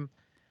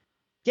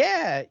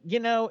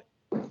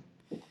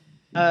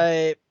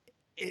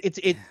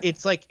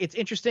 It's like, it's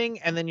interesting.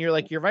 And then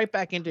you're right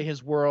back into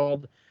his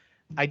world.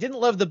 I didn't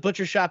love the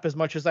butcher shop as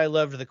much as I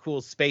loved the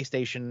cool space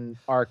station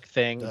arc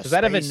thing. Does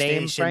that have a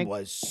name, Frank?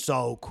 Was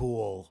so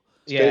cool.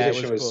 Space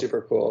Station was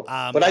super cool.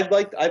 But I'd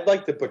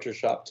like the butcher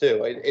shop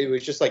too. It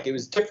was just like, it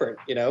was different,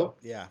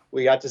 Yeah.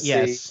 We got to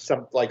see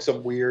some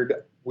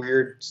weird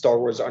Star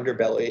Wars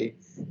underbelly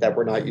that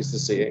we're not used to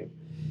seeing.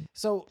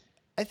 So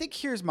I think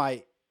here's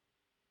my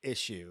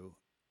issue,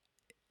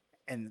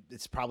 and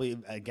it's probably,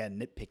 again,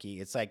 nitpicky.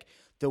 It's like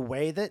the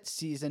way that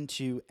season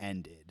 2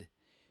 ended,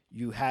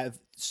 you have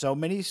so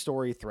many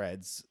story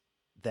threads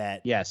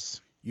that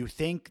you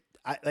think,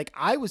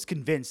 I was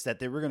convinced that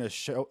they were going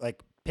to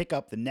pick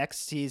up the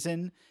next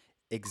season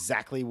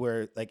exactly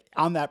where,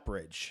 on that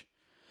bridge,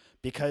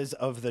 because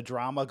of the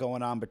drama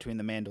going on between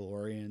the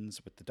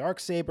Mandalorians with the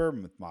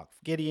Darksaber, with Moff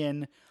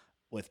Gideon,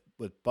 with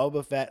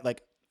Boba Fett,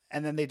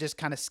 and then they just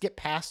kind of skip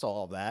past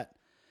all of that.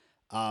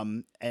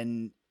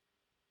 And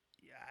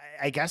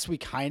I guess we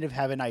kind of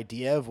have an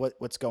idea of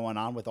what's going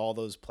on with all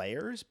those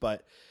players,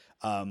 but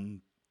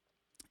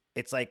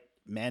it's like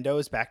Mando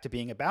is back to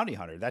being a bounty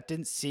hunter. That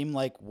didn't seem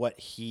like what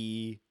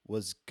he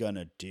was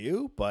gonna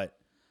do, but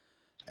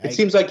it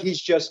seems like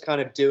he's just kind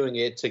of doing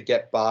it to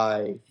get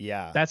by.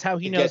 Yeah, that's how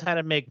he knows how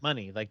to make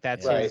money.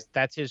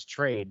 That's his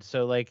trade.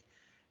 So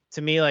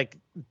to me,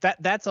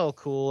 that's all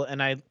cool.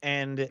 And I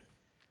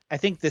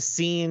think the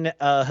scene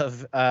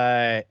of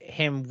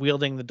him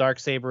wielding the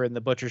Darksaber in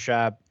the butcher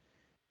shop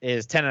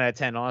is 10 out of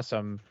 10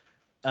 awesome.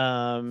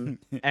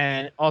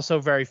 And also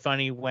very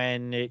funny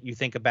when you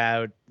think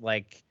about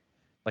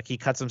he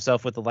cuts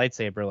himself with the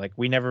lightsaber.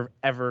 We never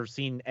ever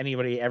seen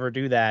anybody ever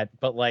do that,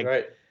 but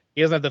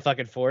he doesn't have the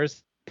fucking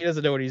Force. He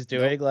doesn't know what he's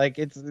doing.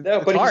 It's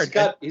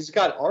hard. He's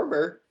got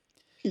armor.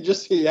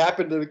 He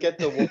happened to get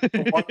the one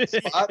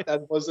spot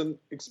that wasn't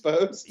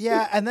exposed.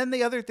 Yeah, and then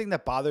the other thing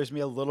that bothers me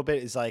a little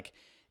bit is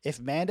if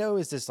Mando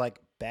is this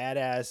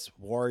badass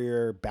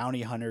warrior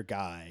bounty hunter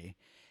guy,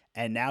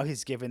 and now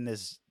he's given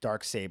this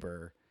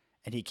Darksaber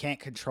and he can't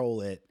control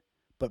it,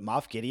 but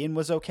Moff Gideon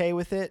was okay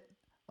with it.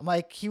 I'm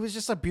he was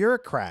just a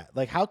bureaucrat.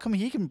 How come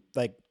he can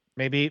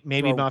maybe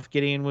Moff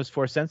Gideon was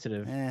Force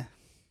sensitive?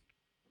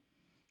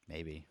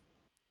 Maybe.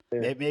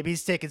 Yeah. Maybe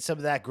he's taking some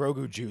of that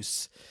Grogu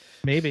juice.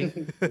 Maybe.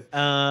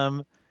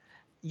 That's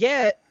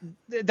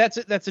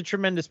a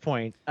tremendous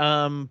point.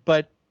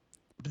 But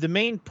the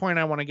main point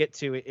I want to get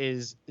to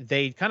is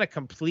they kind of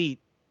complete,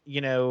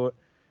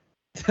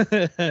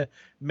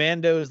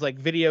 Mando's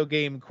video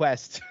game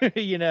quest,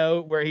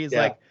 where he's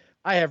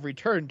I have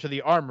returned to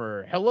the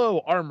armorer.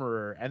 Hello,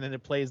 armorer. And then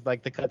it plays the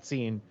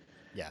cutscene.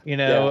 Yeah.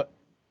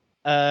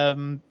 I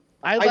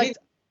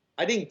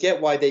didn't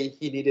get why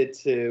he needed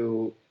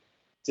to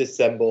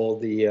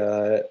disassemble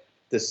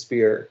the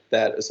spear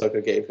that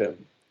Ahsoka gave him.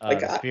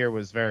 The spear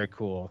was very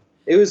cool.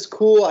 It was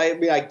cool. I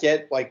mean, I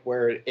get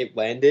where it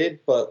landed,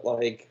 but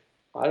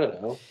I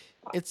don't know.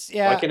 It's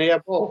Why can't he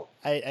have both?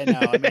 I know.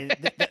 I mean,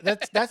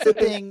 that's the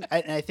thing.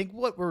 And I think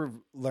what we're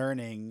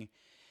learning,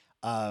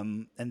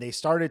 and they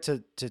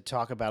started to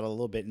talk about a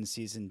little bit in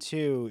season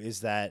 2,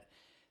 is that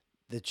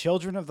the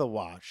Children of the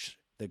Watch,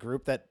 the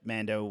group that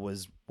Mando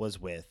was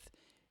with,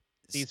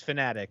 these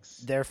fanatics,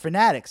 they're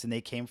fanatics, and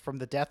they came from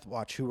the Death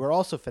Watch, who were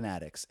also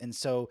fanatics. And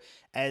so,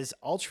 as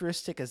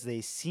altruistic as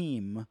they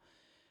seem,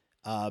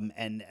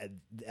 and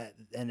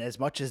as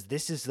much as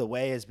this is the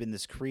way, has been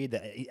this creed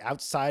that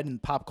outside in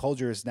pop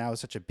culture is now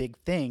such a big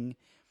thing,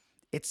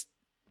 it's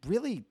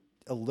really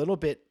a little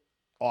bit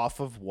off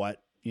of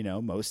what,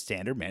 most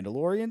standard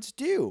Mandalorians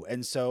do.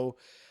 And so,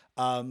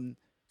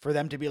 for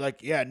them to be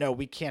like, yeah, no,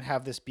 we can't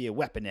have this be a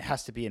weapon. It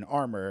has to be an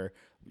armor.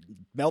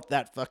 Melt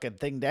that fucking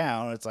thing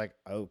down. It's like,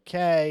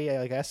 okay,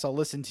 I guess I'll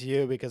listen to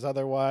you, because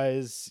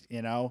otherwise,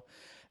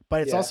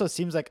 But it also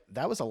seems like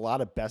that was a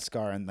lot of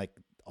Beskar, and like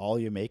all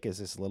you make is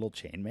this little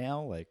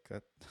chainmail. Like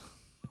that,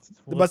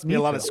 there must be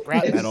a lot of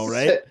scrap metal,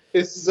 right?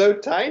 It's so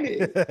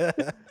tiny.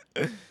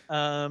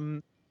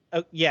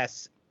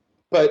 Yes.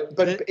 But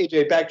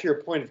AJ, back to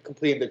your point of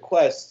completing the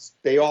quests,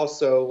 they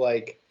also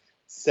like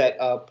set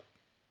up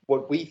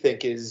what we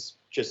think is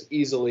just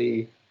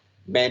easily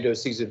Mando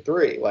season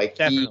 3. Like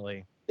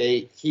definitely.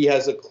 He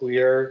has a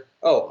clear,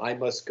 I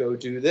must go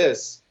do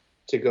this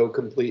to go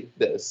complete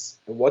this.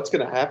 And what's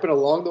going to happen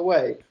along the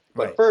way?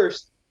 But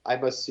first, I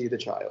must see the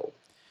child.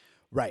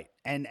 Right.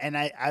 And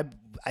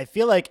I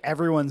feel like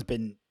everyone's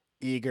been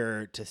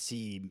eager to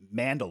see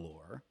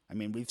Mandalore. I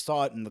mean, we've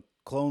saw it in the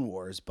Clone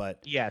Wars, but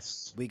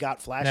yes, we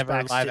got flashbacks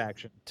never live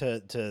action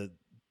to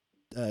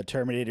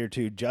Terminator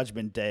 2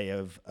 Judgment Day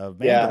of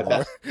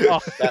Mandalore.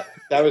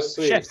 That was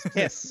sweet. Chef's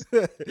kiss.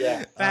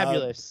 Yeah.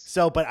 Fabulous.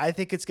 But I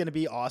think it's going to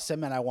be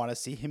awesome, and I want to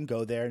see him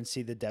go there and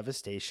see the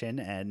devastation.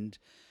 And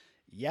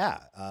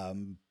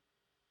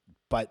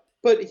but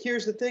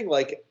here's the thing,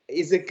 like,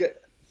 is it good?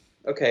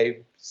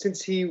 Okay,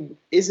 since he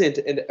isn't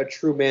a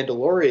true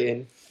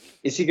Mandalorian,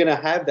 is he going to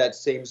have that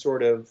same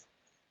sort of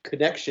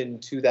connection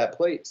to that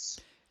place?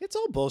 It's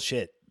all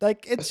bullshit.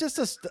 Like, it's just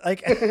I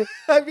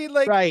mean,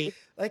 like, right.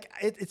 Like,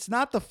 it's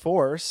not the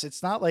Force.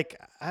 It's not like,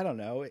 I don't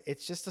know.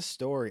 It's just a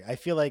story. I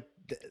feel like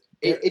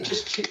it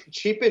just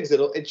cheapens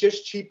it. It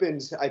just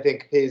cheapens, I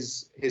think,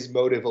 his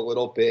motive a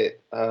little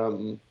bit.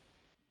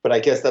 But I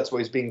guess that's what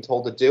he's being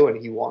told to do,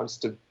 and he wants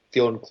to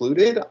feel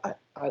included.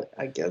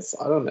 I guess,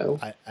 I don't know.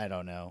 I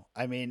don't know.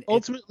 I mean,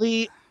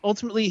 ultimately,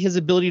 his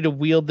ability to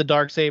wield the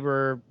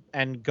Darksaber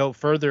and go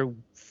further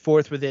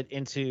forth with it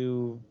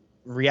into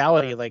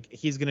reality, like,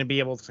 he's going to be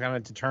able to kind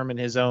of determine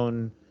his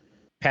own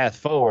path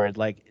forward.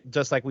 Like,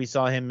 just like we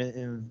saw him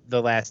in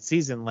the last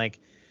season, like,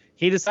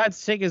 he decides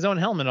to take his own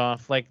helmet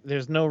off. Like,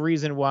 there's no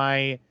reason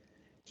why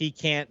he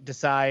can't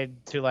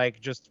decide to,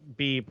 like, just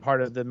be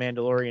part of the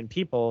Mandalorian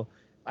people.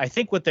 I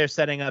think what they're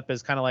setting up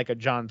is kind of like a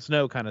Jon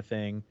Snow kind of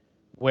thing,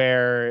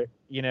 where,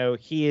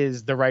 he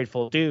is the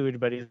rightful dude,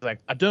 but he's like,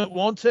 I don't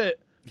want it.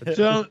 I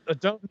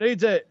don't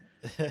need it.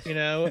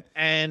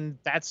 And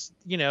that's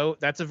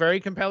a very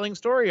compelling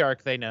story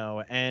arc, they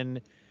know.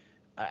 And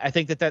I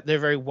think that they're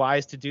very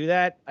wise to do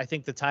that. I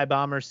think the TIE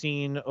bomber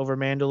scene over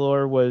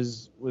Mandalore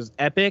was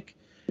epic.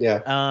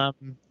 Yeah.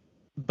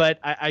 But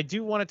I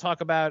do want to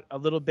talk about a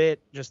little bit,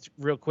 just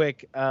real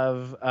quick,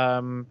 of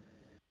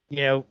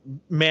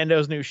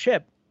Mando's new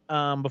ship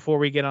before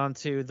we get on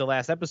to the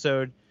last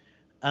episode.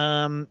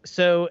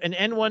 So an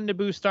N1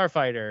 Naboo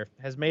starfighter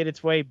has made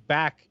its way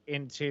back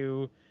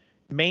into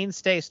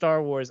mainstay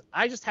Star Wars.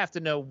 I just have to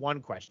know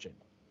one question: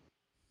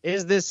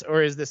 is this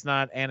or is this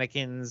not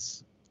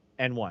Anakin's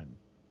N1?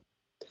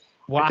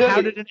 Well,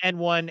 how did an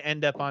N1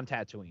 end up on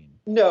Tatooine?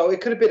 No,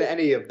 it could have been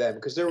any of them,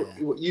 because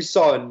you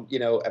saw in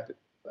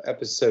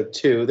episode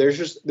 2.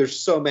 There's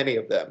so many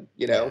of them.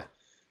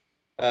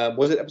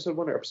 Was it episode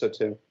 1 or episode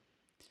 2?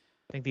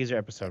 I think these are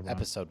episode 1.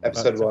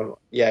 Episode 1.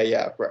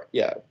 Yeah, right.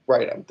 Yeah,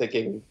 right. I'm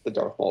thinking the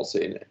Darth Maul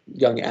scene.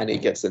 Young Annie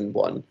gets in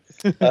 1.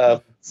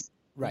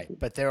 Right,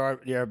 but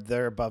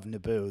they're above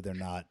Naboo. They're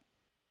not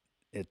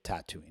at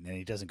Tatooine, and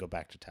he doesn't go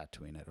back to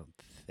Tatooine, I don't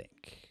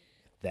think,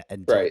 that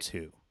until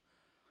 2.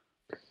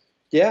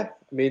 Yeah,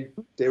 I mean,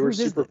 they were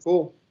super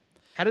cool.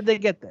 How did they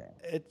get there?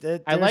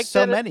 I like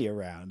so many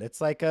around. It's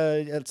like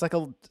a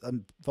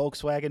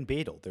Volkswagen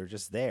Beetle. They're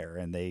just there,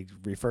 and they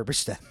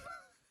refurbish them.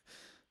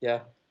 Yeah.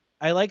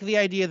 I like the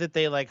idea that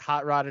they like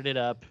hot rodded it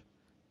up.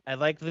 I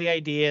like the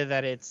idea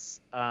that it's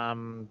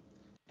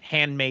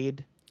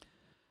handmade.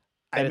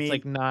 That it's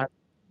like not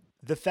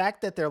the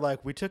fact that they're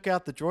like, we took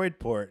out the droid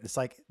port. It's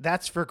like,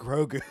 that's for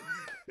Grogu.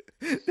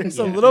 There's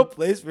a little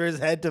place for his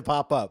head to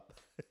pop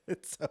up.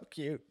 It's so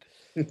cute.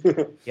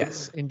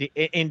 Yes,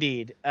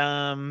 indeed.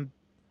 And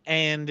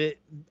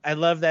I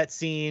love that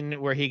scene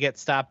where he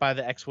gets stopped by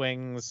the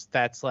X-Wings.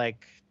 That's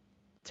like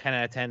 10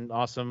 out of 10.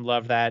 Awesome.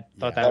 Love that.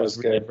 Thought that was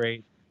really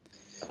great.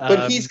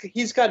 But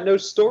he's got no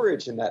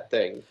storage in that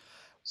thing.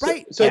 So,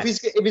 right. So if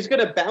he's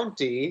got a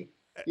bounty,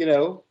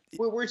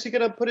 where's he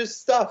gonna put his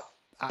stuff?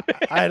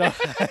 I don't.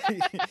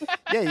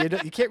 Yeah,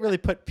 you can't really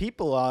put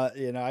people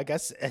on. I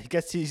guess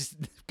he's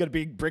gonna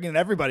be bringing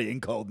everybody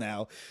in cold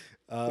now.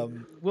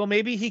 Well,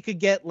 maybe he could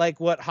get like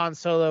what Han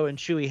Solo and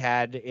Chewie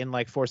had in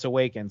like Force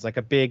Awakens, like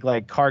a big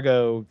like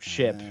cargo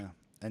ship,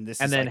 and this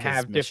and is then like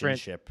have his different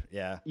ship.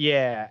 Yeah,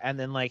 yeah, and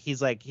then like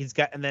he's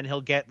got, and then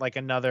he'll get like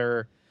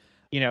another,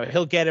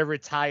 he'll get a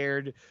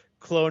retired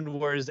Clone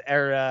Wars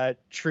era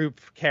troop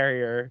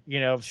carrier,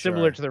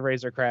 similar to the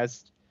Razor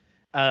Crest,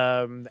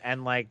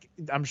 and like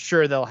I'm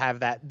sure they'll have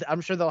that. I'm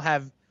sure they'll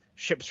have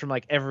ships from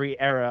like every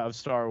era of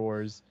Star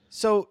Wars.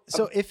 So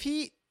if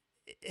he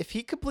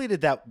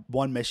completed that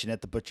one mission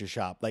at the butcher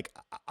shop, like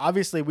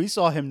obviously we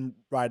saw him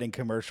riding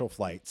commercial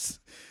flights.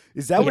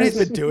 Is that what he's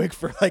been doing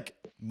for like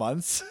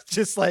months?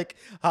 Just like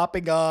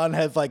hopping on,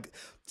 have like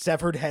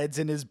severed heads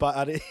in his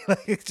body.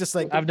 Like just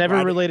like I've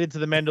never related to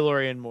the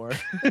Mandalorian more.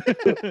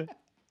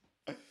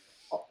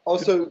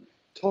 Also,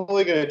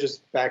 totally gonna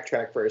just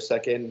backtrack for a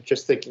second.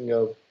 Just thinking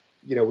of,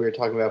 we were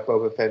talking about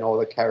Boba Fett and all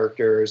the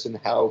characters and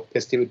how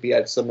pissed he would be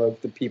at some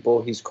of the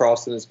people he's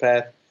crossed in his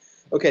path.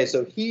 Okay,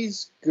 so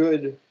he's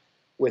good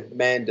with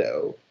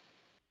Mando,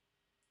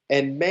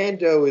 and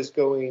Mando is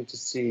going to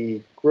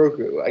see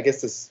Grogu. I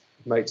guess this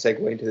might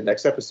segue into the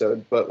next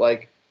episode, but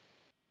like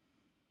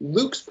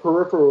Luke's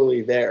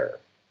peripherally there.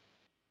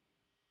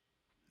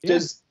 Yeah.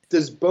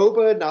 Does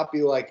Boba not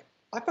be like,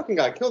 I fucking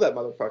gotta kill that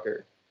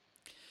motherfucker?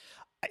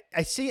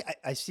 I see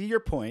your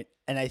point,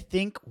 and I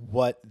think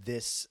what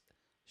this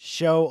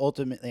show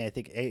ultimately, I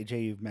think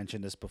AJ, you've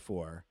mentioned this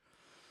before,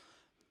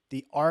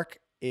 the arc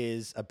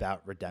is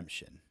about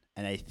redemption,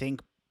 and I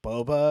think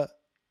Boba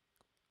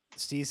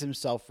sees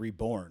himself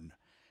reborn,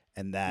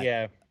 and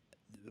that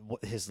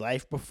his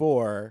life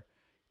before,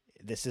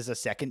 this is a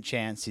second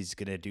chance. He's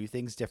gonna do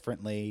things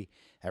differently.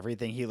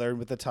 Everything he learned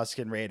with the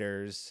Tusken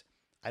Raiders,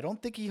 I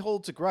don't think he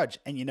holds a grudge.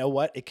 And you know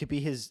what? It could be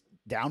his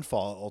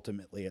downfall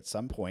ultimately at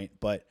some point,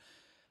 but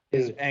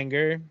his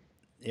anger.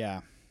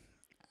 Yeah.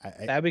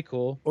 That'd be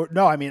cool. Or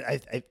no, I mean,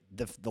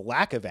 the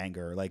lack of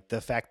anger, like the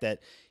fact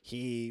that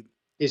he's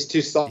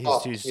too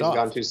soft. He's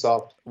gone too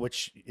soft,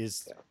 which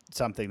is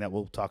something that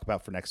we'll talk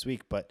about for next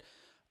week. But,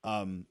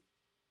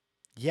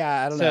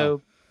 yeah, I don't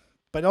know.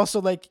 But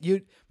also, like,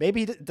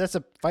 maybe that's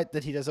a fight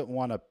that he doesn't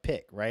want to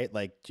pick, right?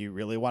 Like, do you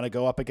really want to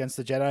go up against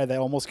the Jedi that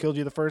almost killed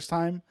you the first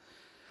time?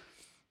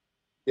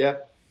 Yeah.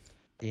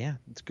 Yeah,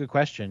 it's a good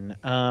question.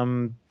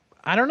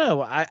 I don't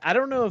know. I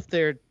don't know if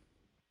they're.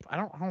 I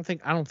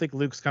don't think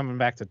Luke's coming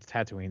back to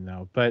Tatooine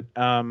though. But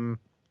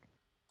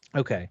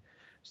okay,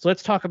 so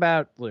let's talk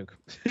about Luke.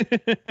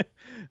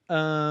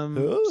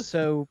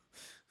 So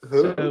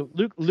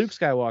Luke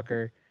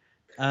Skywalker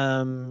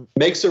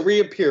makes a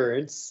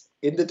reappearance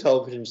in the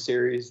television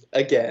series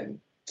again.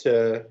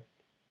 It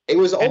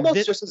was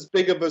almost just as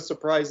big of a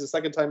surprise the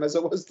second time as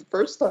it was the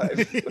first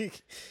time.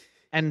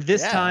 And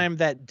this time,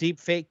 that deep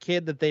fake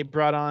kid that they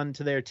brought on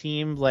to their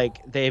team,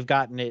 like they've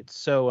gotten it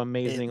so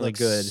amazingly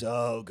good.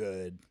 So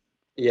good.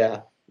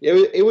 Yeah,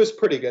 it was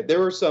pretty good. There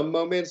were some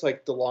moments,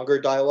 like the longer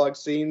dialogue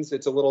scenes.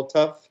 It's a little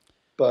tough,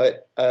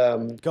 but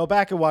go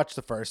back and watch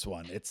the first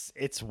one.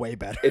 It's way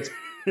better.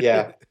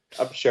 Yeah,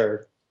 I'm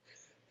sure.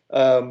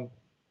 But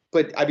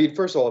I mean,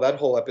 first of all, that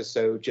whole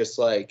episode just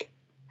like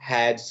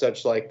had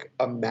such like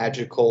a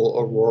magical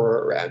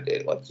aurora around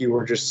it. Like you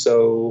were just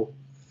so.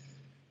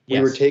 We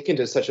were taken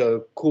to such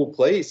a cool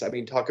place. I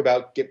mean, talk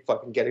about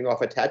getting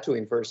off a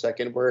Tatooine for a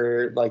second,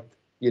 where like,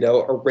 a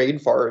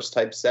rainforest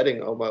type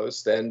setting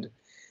almost. And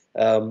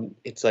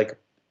it's like,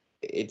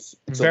 it's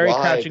very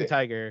alive. Crouching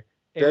Tiger.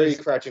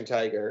 Crouching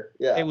Tiger.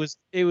 Yeah.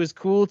 It was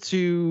cool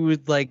to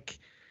like,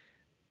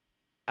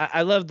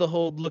 I love the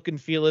whole look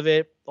and feel of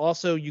it.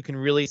 Also, you can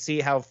really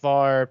see how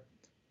far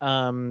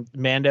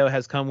Mando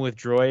has come with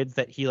droids,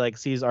 that he like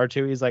sees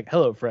R2, he's like,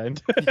 hello friend.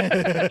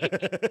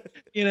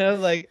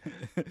 Like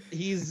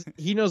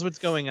he knows what's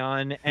going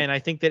on. And I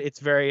think that it's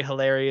very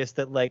hilarious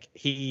that like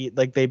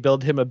they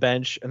build him a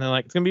bench and they're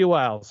like, it's gonna be a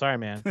while, sorry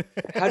man.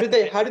 How did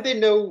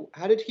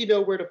he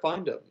know where to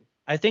find him?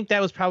 I think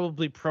that was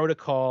probably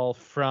protocol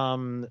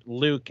from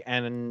Luke,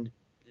 and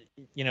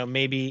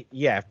maybe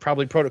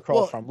probably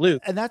protocol from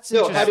Luke. And that's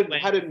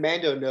how did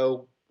Mando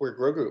know where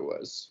Grogu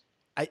was?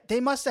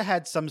 They must have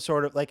had some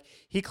sort of like,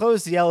 he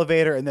closed the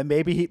elevator and then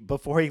maybe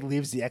before he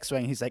leaves the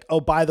X-Wing, he's like, oh,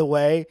 by the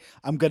way,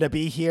 I'm going to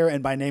be here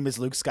and my name is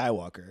Luke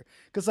Skywalker.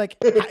 Because like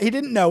he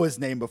didn't know his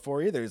name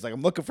before either. He's like,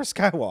 I'm looking for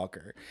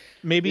Skywalker.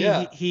 Maybe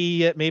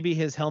maybe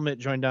his helmet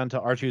joined onto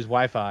R2's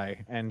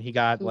Wi-Fi and he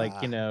got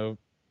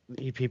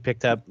he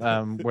picked up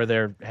where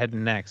they're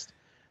heading next.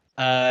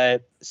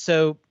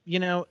 So,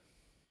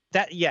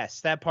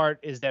 that part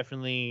is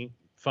definitely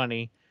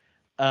funny.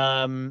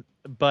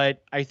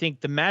 But I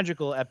think the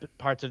magical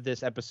parts of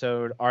this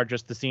episode are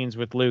just the scenes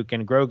with Luke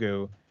and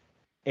Grogu.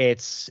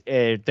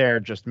 They're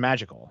just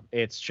magical.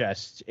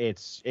 It's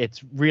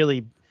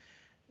really,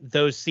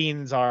 those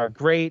scenes are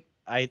great.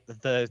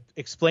 The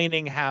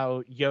explaining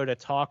how Yoda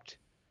talked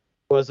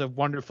was a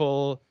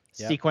wonderful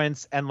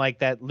sequence, and like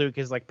that Luke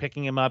is like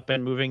picking him up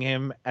and moving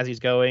him as he's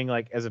going,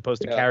 like as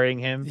opposed to carrying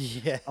him.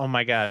 Yeah. Oh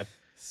my God.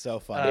 So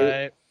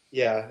funny.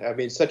 I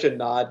mean, such a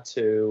nod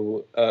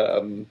to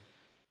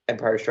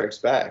Empire Strikes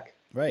Back.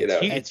 Right. You know?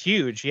 It's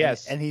huge.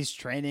 Yes. And he's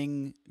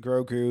training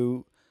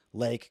Grogu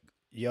like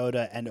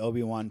Yoda and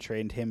Obi-Wan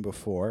trained him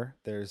before.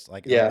 There's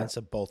like elements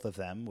of both of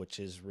them, which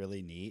is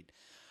really neat.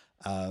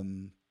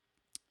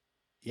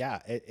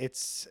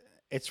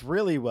 It's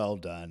really well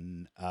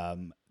done.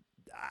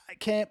 I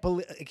can't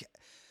believe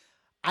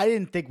I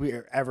didn't think we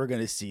were ever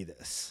going to see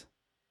this.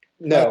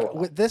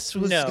 No, this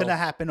was going to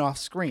happen off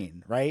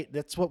screen, right?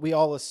 That's what we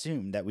all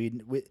assumed, that we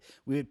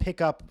would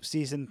pick up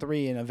season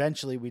 3 and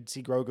eventually we'd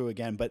see Grogu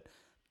again, but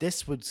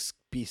this would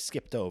be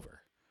skipped over.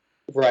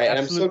 Right, and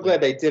I'm so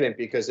glad they didn't,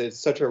 because it's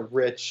such a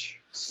rich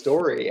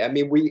story. I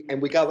mean,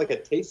 we got like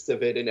a taste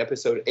of it in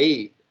episode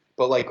 8,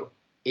 but like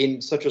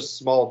in such a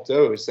small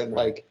dose, and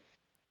like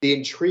the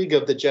intrigue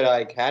of the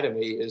Jedi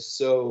Academy is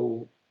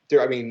so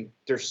there. I mean,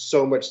 there's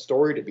so much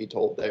story to be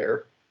told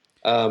there,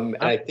 and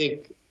I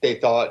think they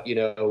thought,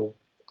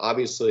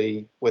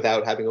 obviously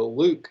without having a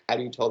Luke, how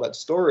do you tell that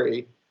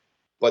story?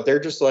 But they're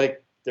just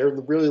like, they're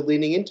really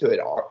leaning into it.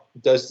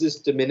 Does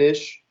this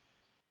diminish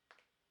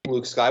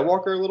Luke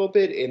Skywalker a little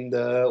bit in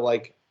the,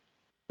 like,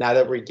 now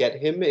that we get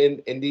him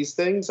in these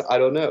things? I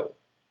don't know.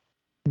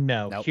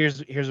 No, nope. Here's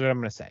what I'm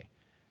going to say.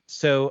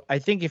 So I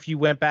think if you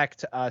went back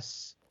to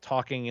us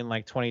talking in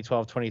like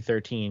 2012,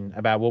 2013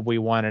 about what we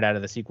wanted out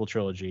of the sequel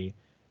trilogy,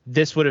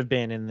 this would have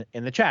been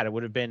in the chat. It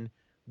would have been,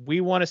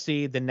 we want to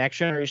see the next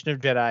generation of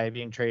Jedi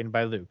being trained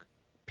by Luke.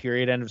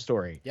 Period. End of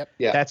story. Yep.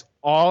 Yeah. That's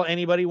all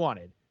anybody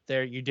wanted.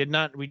 We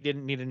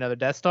didn't need another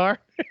Death Star.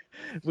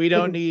 We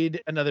don't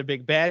need another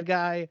big bad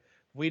guy.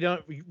 We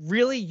don't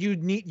really, you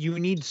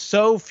need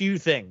so few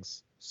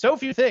things. So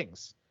few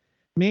things.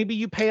 Maybe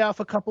you pay off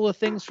a couple of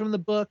things from the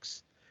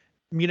books.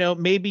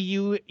 Maybe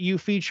you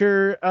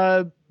feature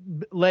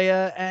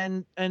Leia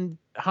and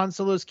Han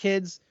Solo's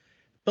kids,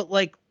 but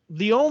like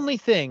the only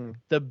thing,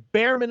 the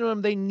bare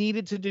minimum they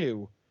needed to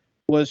do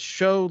was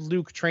show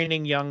Luke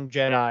training young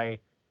Jedi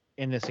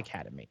in this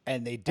academy.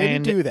 And they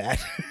didn't do that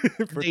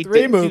for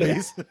 3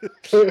 movies.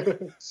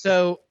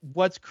 So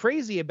what's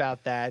crazy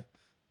about that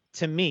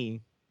to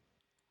me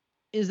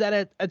is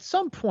that at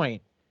some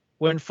point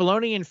when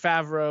Filoni and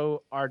Favreau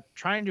are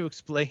trying to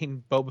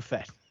explain Boba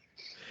Fett,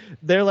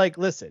 they're like,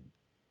 listen,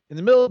 in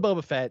the middle of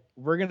Boba Fett,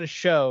 we're going to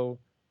show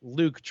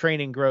Luke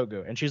training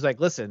Grogu. And she's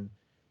like, listen,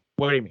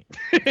 what do you mean?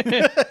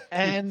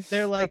 And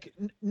they're like,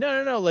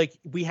 no. Like,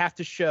 we have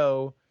to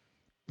show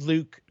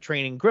Luke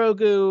training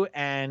Grogu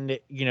and,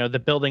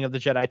 the building of the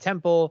Jedi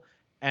Temple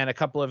and a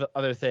couple of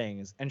other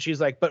things. And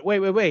she's like, but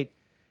wait.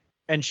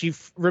 And she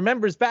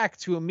remembers back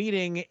to a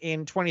meeting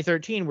in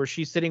 2013 where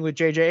she's sitting with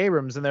J.J.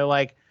 Abrams and they're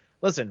like,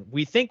 listen,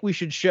 we think we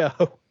should show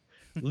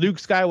Luke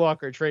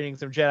Skywalker training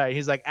some Jedi.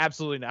 He's like,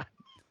 absolutely not.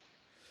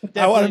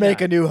 I want to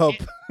make A New Hope.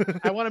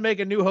 I want to make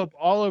A New Hope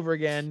all over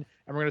again.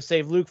 And we're going to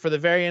save Luke for the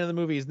very end of the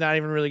movie. He's not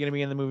even really going to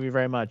be in the movie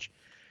very much.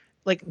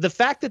 Like, the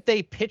fact that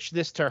they pitched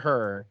this to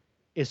her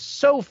is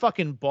so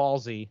fucking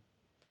ballsy.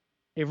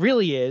 It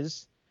really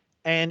is.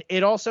 And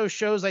it also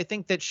shows, I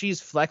think, that she's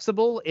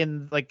flexible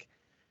in, like,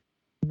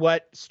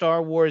 what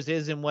Star Wars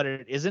is and what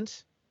it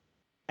isn't.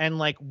 And,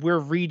 like, we're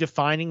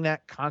redefining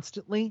that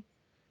constantly.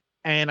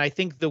 And I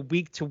think the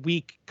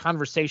week-to-week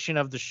conversation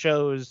of the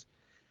shows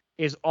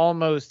is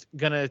almost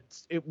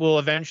it will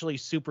eventually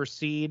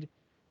supersede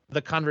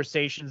the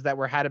conversations that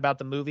were had about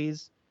the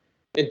movies.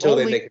 Until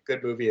they make a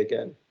good movie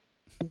again.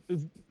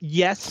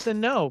 Yes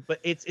and no, but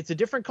it's a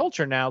different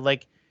culture now.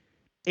 Like,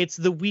 it's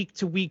the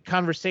week-to-week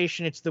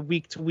conversation. It's the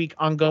week-to-week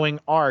ongoing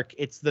arc.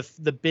 It's the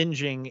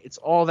binging. It's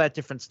all that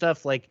different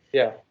stuff. Like,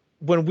 yeah,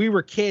 when we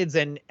were kids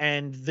and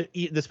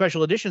the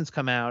special editions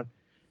come out,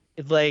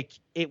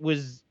 it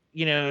was,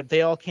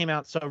 they all came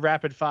out so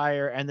rapid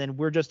fire, and then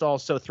we're just all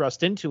so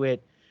thrust into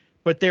it.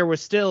 But there was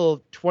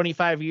still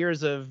 25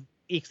 years of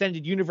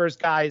extended universe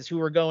guys who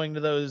were going to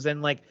those,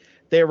 and like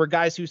there were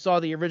guys who saw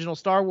the original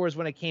Star Wars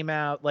when it came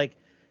out. Like,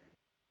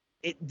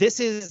 I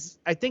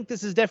think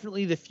this is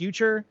definitely the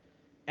future,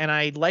 and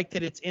I like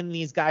that it's in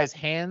these guys'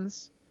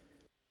 hands.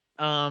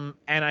 And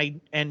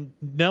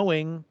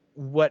knowing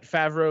what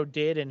Favreau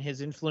did and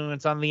his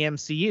influence on the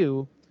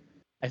MCU,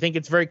 I think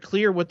it's very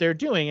clear what they're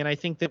doing, and I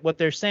think that what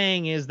they're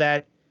saying is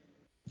that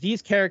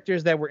these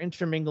characters that were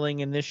intermingling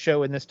in this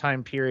show in this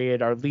time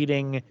period are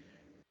leading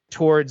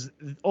towards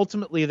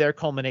ultimately their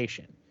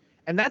culmination.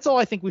 And that's all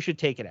I think we should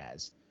take it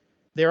as.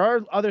 There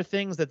are other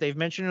things that they've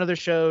mentioned in other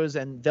shows,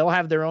 and they'll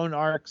have their own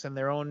arcs and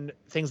their own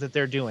things that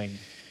they're doing.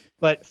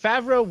 But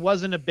Favreau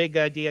wasn't a big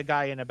idea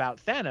guy in about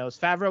Thanos.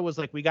 Favreau was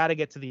like, we got to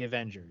get to the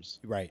Avengers.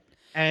 Right.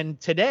 And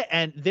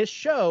this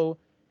show,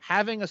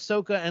 having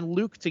Ahsoka and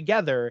Luke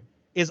together,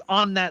 is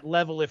on that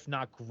level, if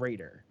not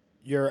greater.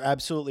 You're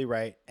absolutely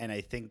right. And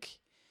I think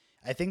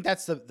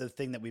that's the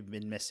thing that we've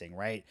been missing,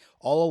 right?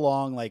 All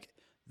along, like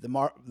the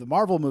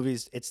Marvel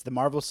movies, it's the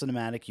Marvel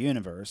Cinematic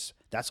Universe.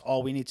 That's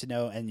all we need to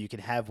know, and you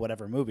can have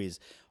whatever movies.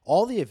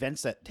 All the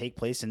events that take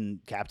place in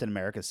Captain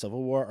America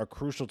Civil War are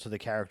crucial to the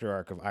character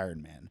arc of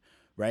Iron Man,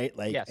 right?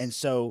 Like, yes. And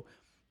so,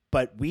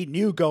 but we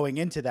knew going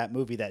into that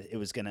movie that it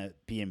was going to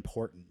be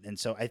important. And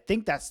so I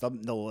think that's the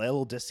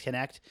little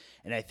disconnect,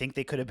 and I think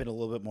they could have been a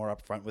little bit more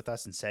upfront with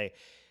us and say,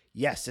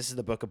 yes, this is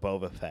the Book of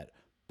Boba Fett,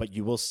 but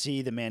you will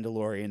see the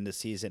Mandalorian this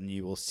season.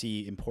 You will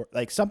see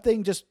like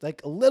something, just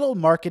like a little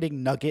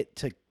marketing nugget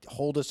to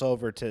hold us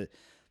over to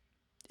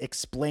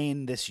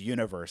explain this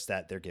universe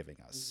that they're giving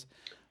us.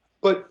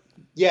 But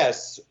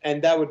yes,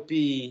 and that would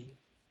be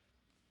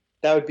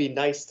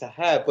nice to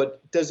have. But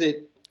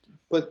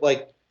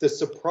like the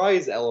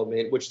surprise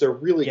element, which they're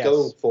really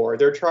going for,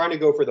 they're trying to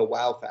go for the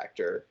wow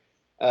factor,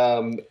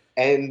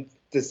 and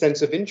the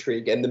sense of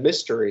intrigue and the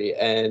mystery,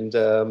 and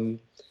as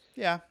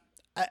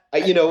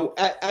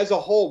a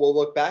whole, we'll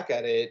look back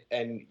at it,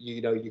 and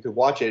you could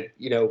watch it.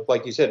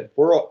 Like you said,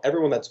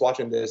 everyone that's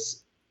watching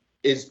this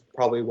is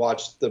probably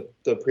watched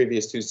the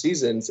previous 2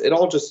 seasons. It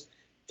all just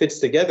fits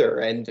together,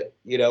 and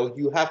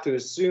you have to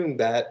assume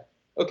that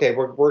okay,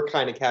 we're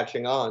kind of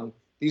catching on.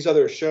 These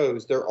other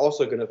shows, they're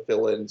also going to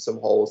fill in some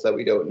holes that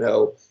we don't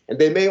know, and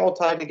they may all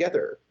tie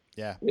together.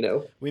 Yeah,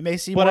 we may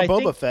see more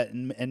Boba Fett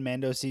in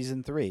Mando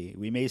season 3.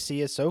 We may see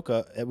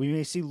Ahsoka. We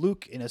may see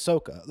Luke in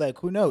Ahsoka. Like,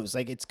 who knows?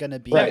 Like, it's going to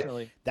be.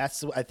 Definitely.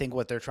 That's I think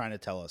what they're trying to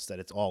tell us, that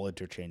it's all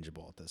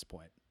interchangeable at this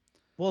point.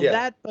 Well,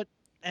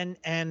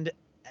 and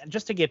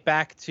just to get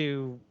back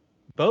to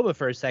Boba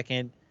for a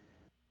second,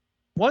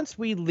 once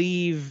we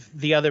leave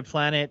the other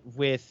planet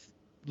with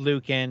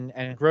Luke and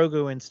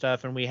Grogu and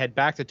stuff, and we head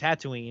back to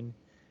Tatooine,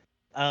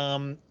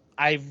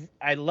 I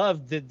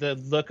love the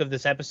look of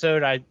this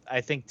episode.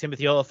 I think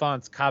Timothy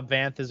Olyphant's Cobb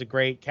Vanth is a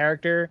great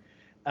character.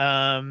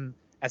 As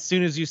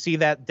soon as you see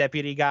that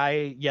deputy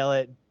guy yell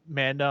at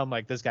Mando, I'm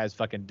like, this guy's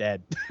fucking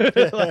dead.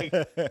 Like,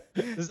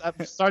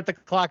 start the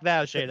clock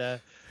now, Shayna.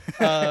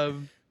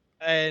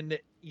 And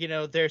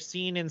their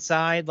scene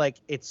inside, like,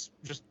 it's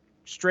just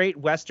straight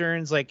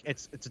westerns. Like,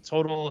 it's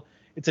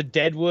a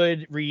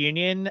Deadwood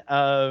reunion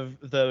of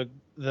the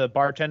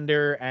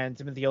bartender and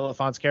Timothy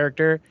Olyphant's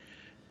character.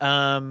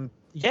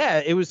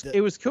 It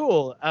was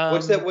cool.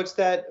 What's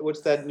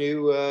that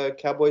new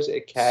Cowboys?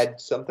 Cad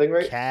something,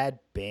 right? Cad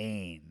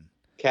Bane.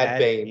 Cad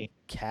Bane.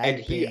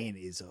 Cad Bane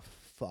is a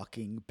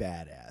fucking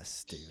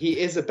badass, dude. He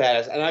is a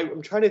badass, and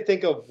I'm trying to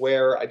think of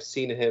where I've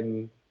seen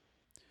him.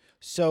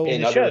 So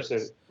in other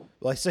shows.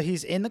 Well, so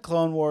he's in the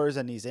Clone Wars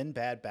and he's in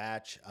Bad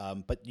Batch,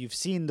 but you've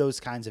seen those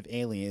kinds of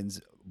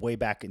aliens way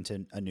back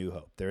into A New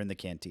Hope. They're in the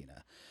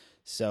Cantina.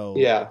 So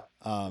yeah,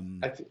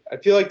 I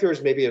feel like there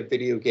was maybe a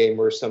video game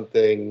or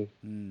something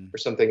or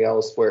something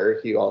else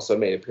where he also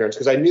made an appearance,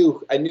 because I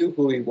knew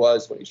who he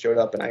was when he showed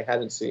up, and I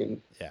hadn't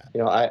seen. Yeah,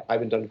 I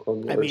haven't done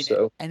Clone Wars,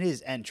 and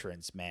his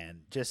entrance,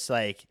 man, just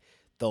like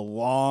the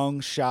long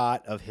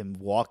shot of him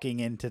walking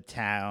into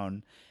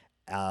town,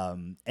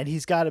 and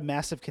he's got a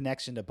massive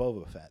connection to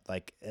Boba Fett.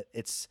 Like,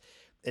 it's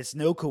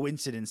no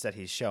coincidence that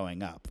he's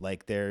showing up.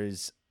 Like,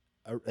 he's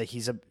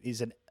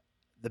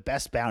the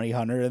best bounty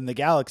hunter in the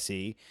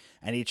galaxy,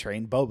 and he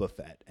trained Boba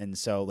Fett. And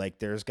so, like,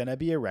 there's going to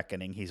be a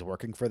reckoning. He's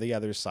working for the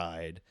other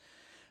side.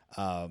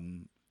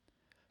 When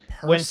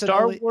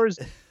Star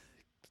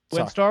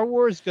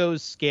Wars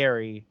goes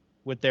scary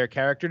with their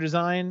character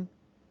design,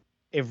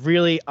 it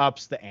really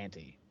ups the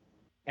ante.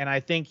 And I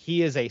think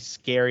he is a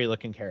scary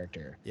looking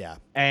character. Yeah.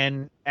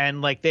 And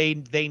like they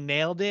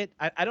nailed it.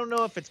 I don't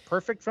know if it's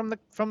perfect from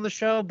the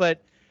show,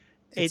 but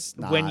it's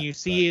when you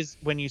see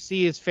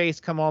his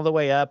face come all the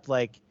way up,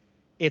 like,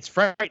 it's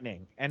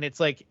frightening. And it's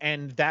like,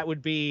 and that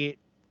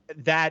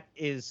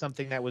is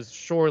something that was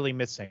surely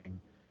missing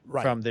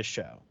from this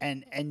show.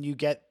 And you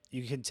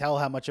can tell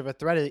how much of a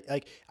threat it,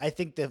 like, I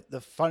think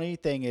the funny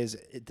thing is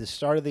at the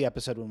start of the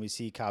episode when we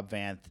see Cobb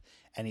Vanth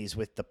and he's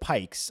with the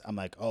Pikes, I'm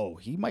like, oh,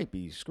 he might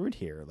be screwed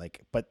here.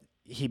 Like, but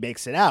he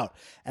makes it out.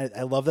 And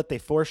I love that they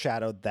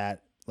foreshadowed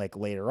that, like,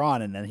 later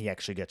on, and then he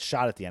actually gets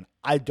shot at the end.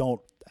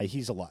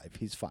 He's alive.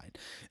 He's fine.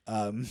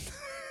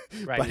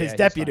 Right, but his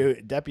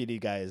deputy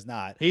guy is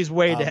not. He's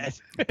way dead.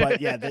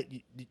 But yeah,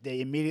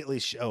 they immediately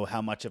show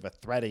how much of a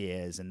threat he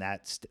is, and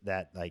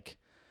that like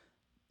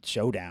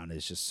showdown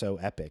is just so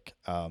epic.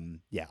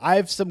 Yeah, I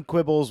have some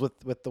quibbles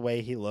with the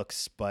way he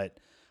looks, but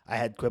I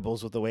had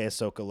quibbles with the way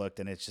Ahsoka looked,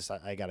 and it's just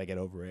I gotta get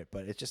over it.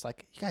 But it's just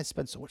like, you guys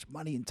spend so much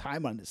money and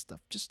time on this stuff.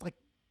 Just like,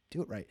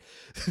 do it right.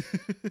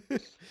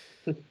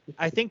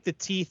 I think the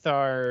teeth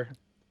are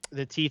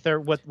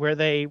where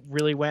they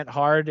really went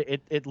hard.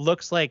 It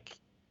looked like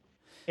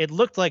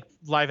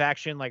live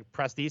action, like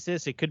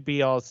prosthesis. It could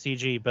be all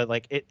CG, but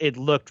like it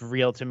looked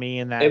real to me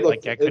in that I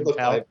couldn't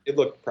tell. It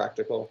looked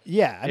practical.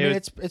 Yeah, I mean,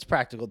 it's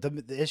practical.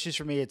 The issues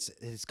for me, it's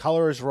his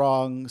color is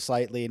wrong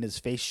slightly, and his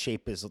face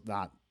shape is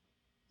not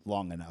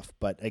long enough.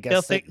 But I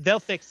guess they'll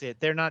fix it.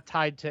 They're not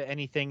tied to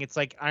anything. It's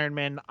like Iron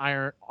Man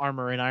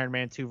armor in Iron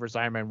Man 2 versus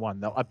Iron Man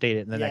 1. They'll update it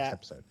in the next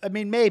episode. I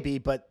mean, maybe,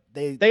 but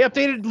they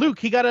updated Luke.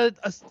 He got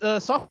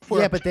a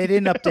software. Yeah, but they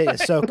didn't update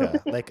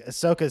Ahsoka. Like,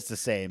 Ahsoka's the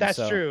same.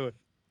 That's true.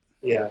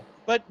 Yeah,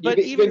 but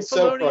even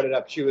Filoni brought it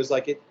up. She was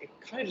like, it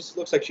kind of just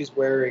looks like she's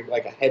wearing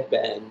like a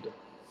headband.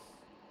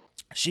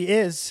 She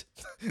is.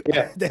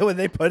 Yeah. When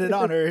they put it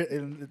on her,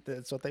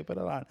 that's what they put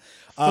it on.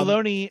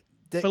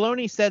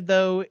 Filoni said,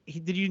 though,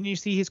 did you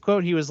see his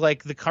quote? He was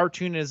like, the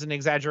cartoon is an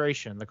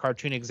exaggeration. The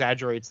cartoon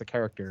exaggerates the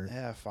character.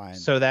 Yeah, fine.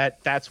 So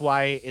that's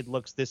why it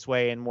looks this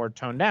way and more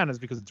toned down, is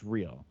because it's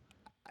real.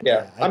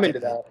 Yeah, I'm into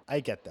that. I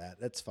get that.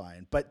 That's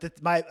fine. But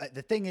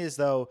the thing is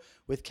though,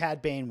 with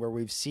Cad Bane, where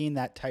we've seen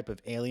that type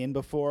of alien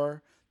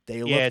before,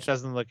 it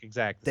doesn't look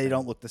exact. They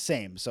don't look the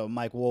same. So I'm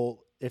like,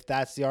 well, if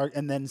that's the art,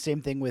 and then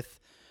same thing with,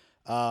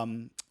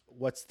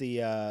 what's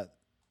the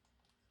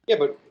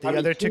but the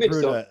other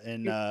Togruta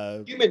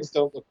and humans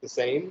don't look the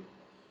same.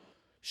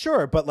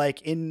 Sure, but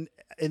like in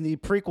the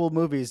prequel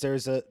movies,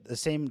 there's the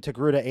same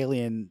Togruta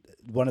alien,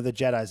 one of the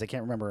Jedis. I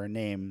can't remember her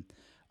name.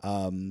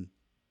 And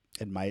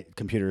my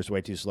computer is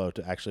way too slow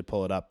to actually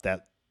pull it up.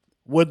 That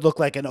would look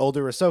like an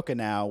older Ahsoka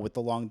now with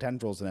the long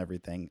tendrils and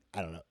everything.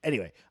 I don't know.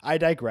 Anyway, I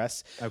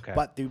digress. Okay.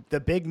 But the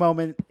big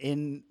moment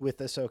with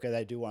Ahsoka that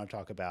I do want to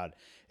talk about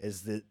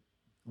is the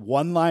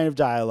one line of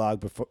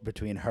dialogue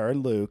between her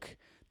and Luke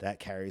that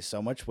carries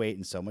so much weight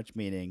and so much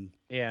meaning.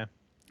 Yeah.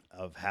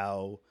 Of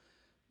how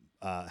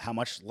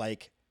much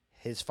like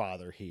his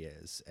father he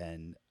is.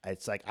 And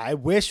it's like, I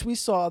wish we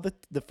saw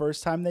the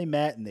first time they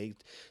met and they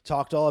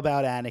talked all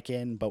about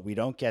Anakin, but we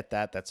don't get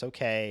that. That's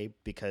okay,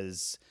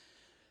 because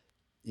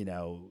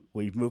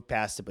we've moved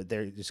past it, but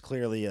there's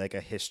clearly like a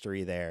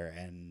history there.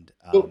 And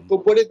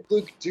but what did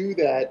Luke do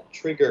that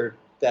triggered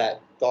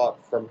that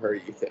thought from her,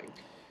 you think?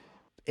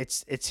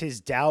 It's his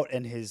doubt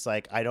and his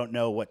like, I don't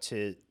know what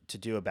to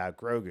do about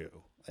Grogu.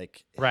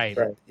 Like, right.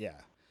 Yeah.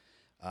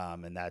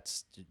 And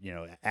that's,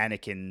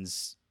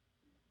 Anakin's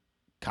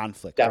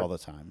conflict all the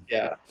time.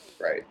 Yeah,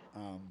 right.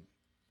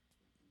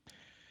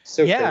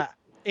 So yeah,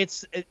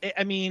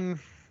 I mean,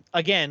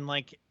 again,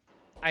 like,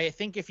 I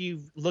think if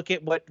you look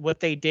at what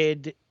they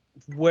did,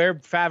 where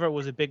Favreau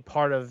was a big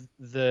part of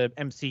the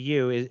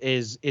MCU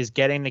is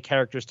getting the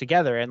characters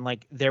together, and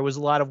like there was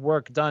a lot of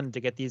work done to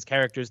get these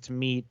characters to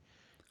meet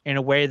in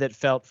a way that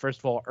felt, first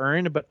of all,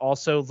 earned, but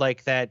also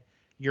like that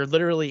you're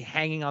literally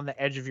hanging on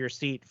the edge of your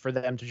seat for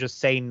them to just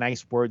say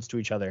nice words to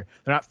each other.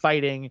 They're not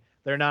fighting.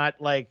 They're not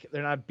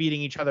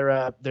beating each other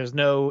up. There's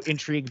no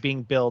intrigue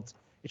being built.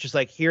 It's just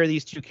like, here are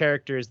these two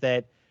characters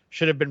that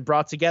should have been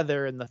brought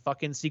together in the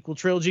fucking sequel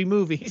trilogy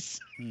movies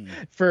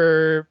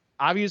for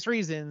obvious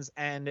reasons.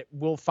 And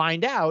we'll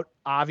find out,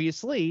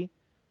 obviously,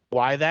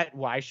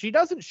 why she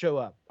doesn't show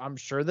up. I'm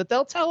sure that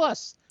they'll tell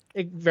us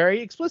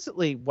very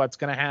explicitly what's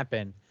going to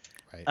happen.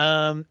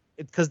 Right.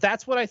 Because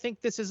that's what I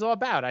think this is all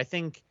about. I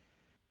think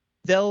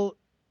they'll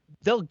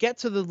get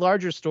to the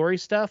larger story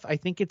stuff. I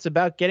think it's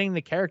about getting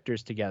the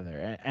characters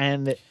together.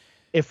 And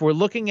if we're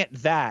looking at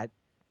that,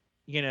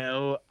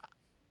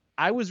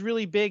 I was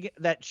really big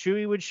that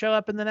Chewie would show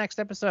up in the next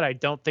episode. I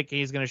don't think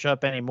he's going to show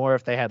up anymore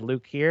if they had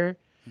Luke here.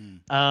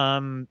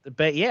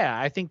 But yeah,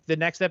 I think the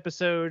next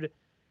episode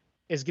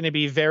is going to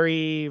be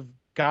very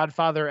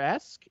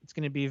Godfather-esque. It's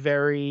going to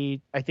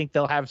be I think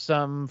they'll have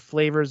some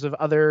flavors of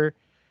other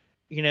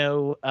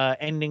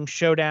ending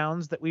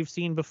showdowns that we've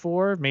seen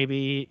before.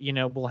 Maybe,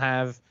 we'll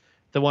have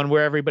the one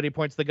where everybody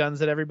points the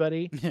guns at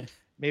everybody.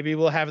 Maybe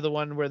we'll have the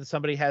one where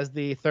somebody has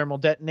the thermal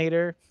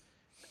detonator.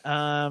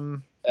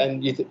 And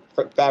you think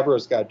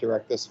Favreau's got to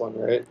direct this one,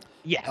 right?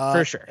 Yeah,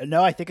 for sure.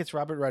 No, I think it's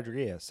Robert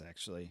Rodriguez,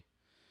 actually.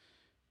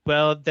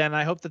 Well, then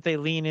I hope that they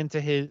lean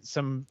into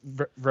some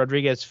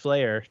Rodriguez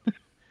flair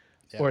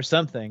or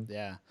something.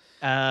 Yeah.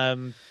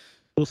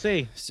 We'll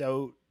see.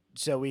 So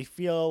we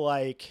feel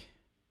like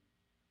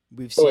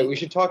we've seen... wait, we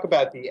should talk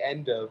about the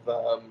end of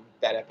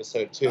that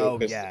episode too. Oh,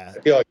 yeah. I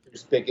feel like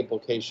there's big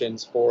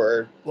implications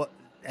for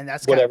and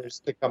that's whatever's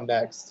to come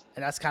next.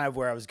 And that's kind of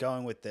where I was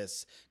going with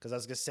this, because I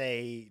was gonna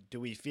say, do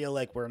we feel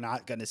like we're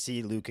not gonna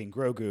see Luke and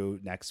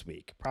Grogu next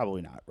week?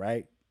 Probably not,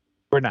 right?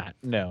 We're not.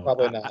 No,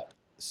 probably not.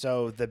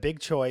 So the big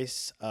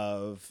choice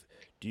of,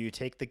 do you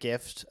take the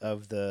gift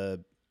of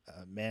the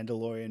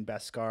Mandalorian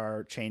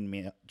Beskar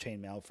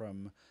chainmail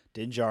from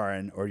Din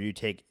Djarin, or do you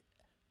take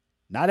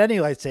not any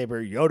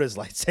lightsaber, Yoda's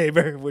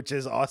lightsaber, which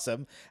is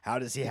awesome? How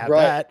does he have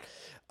that?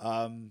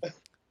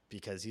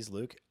 Because he's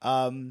Luke.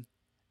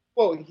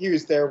 Well, he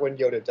was there when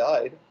Yoda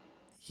died.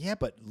 Yeah,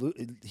 but Luke,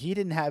 he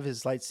didn't have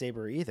his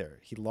lightsaber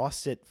either. He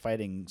lost it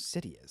fighting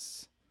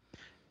Sidious.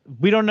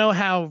 We don't know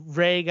how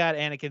Rey got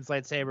Anakin's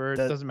lightsaber. It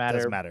doesn't matter.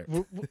 Doesn't matter.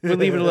 We'll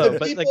leave it alone. The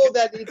people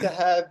that need to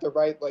have the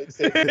right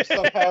lightsaber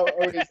somehow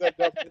always end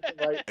up with the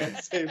right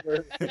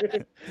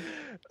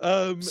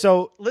lightsaber.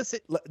 So listen,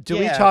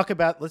 let's talk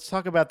about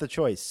the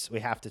choice. We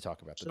have to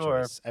talk about the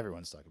choice.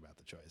 Everyone's talking about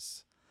the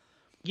choice.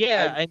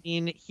 Yeah, I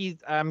mean,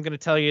 I'm going to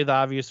tell you the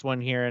obvious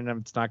one here, and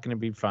it's not going to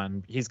be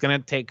fun. He's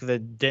going to take the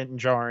Din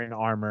Djarin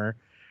armor,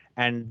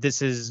 and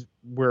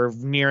we're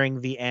nearing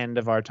the end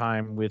of our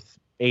time with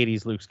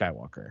 80s Luke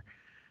Skywalker.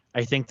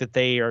 I think that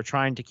they are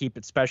trying to keep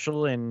it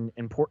special and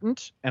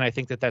important, and I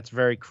think that that's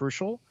very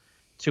crucial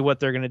to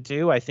what they're going to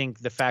do. I think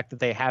the fact that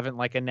they haven't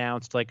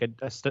announced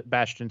a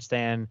Sebastian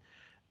Stan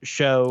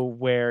show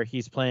where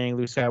he's playing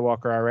Luke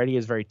Skywalker already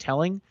is very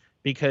telling,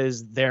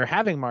 because they're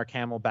having Mark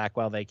Hamill back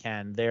while they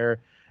can.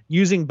 They're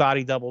using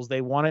body doubles. They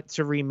want it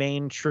to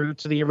remain true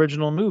to the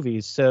original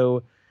movies.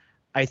 So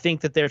I think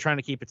that they're trying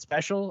to keep it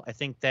special. I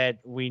think that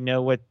we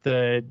know what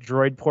the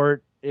droid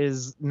port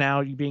is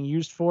now being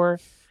used for.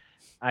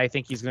 I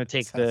think he's going to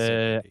take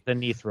the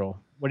Neith role.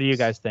 What do you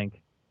guys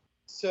think?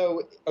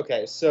 So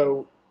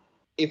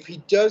if he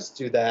does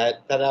do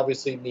that, that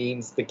obviously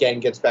means the gang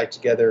gets back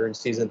together in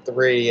season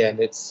 3, and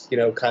it's,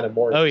 kind of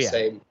more of the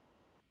same,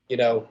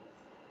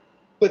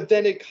 But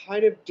then it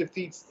kind of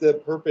defeats the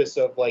purpose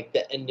of, like,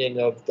 the ending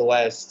of the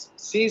last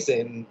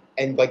season,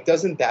 and, like,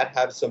 doesn't that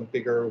have some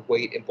bigger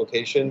weight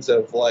implications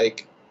of,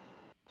 like,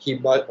 he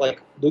might,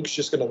 like, Luke's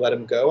just going to let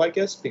him go, I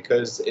guess,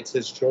 because it's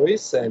his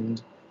choice,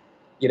 and,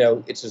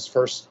 it's his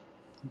first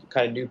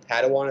kind of new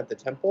Padawan at the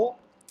temple?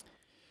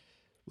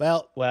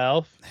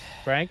 Well,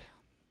 Frank?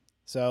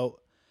 So,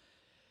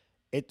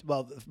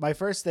 my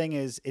first thing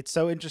is, it's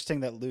so interesting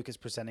that Luke is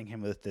presenting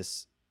him with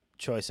this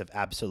choice of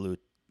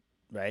absolute,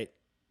 right?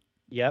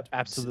 Yep,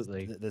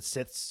 absolutely. The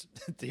Siths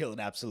deal in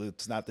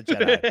absolutes, not the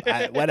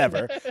Jedi.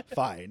 Whatever,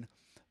 fine.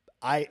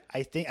 I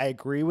think I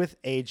agree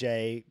with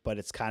AJ, but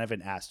it's kind of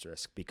an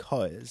asterisk,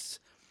 because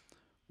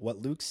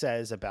what Luke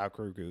says about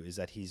Grogu is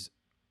that he's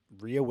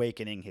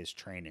reawakening his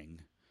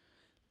training.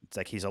 It's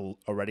like he's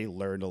already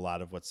learned a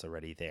lot of what's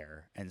already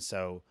there. And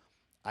so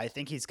I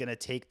think he's going to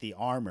take the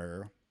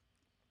armor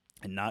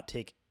and not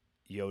take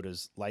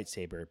Yoda's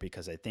lightsaber,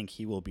 because I think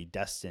he will be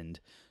destined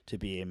to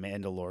be a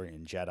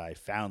Mandalorian Jedi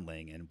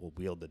foundling and will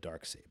wield the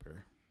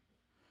Darksaber.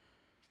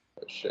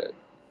 Oh, shit.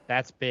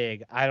 That's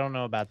big. I don't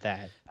know about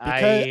that.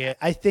 Because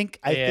I think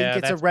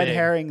it's a red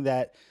herring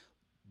that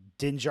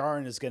Din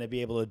Djarin is going to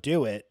be able to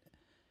do it,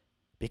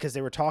 because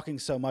they were talking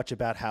so much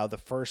about how the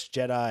first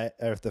Jedi,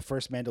 or the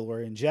first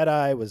Mandalorian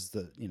Jedi, was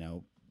the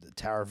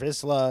Tower of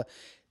Vizsla.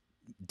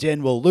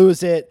 Din will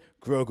lose it.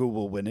 Grogu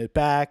will win it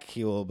back.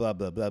 He will blah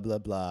blah blah blah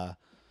blah.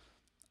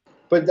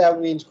 But that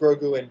means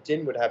Grogu and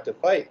Din would have to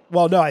fight.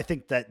 Well, no, I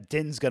think that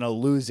Din's going to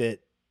lose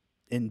it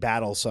in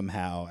battle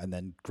somehow, and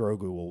then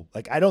Grogu will...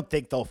 I don't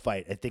think they'll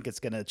fight. I think it's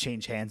going to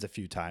change hands a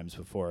few times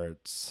before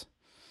it's...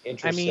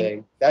 Interesting. I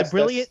mean, that's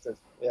brilliant.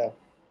 Yeah.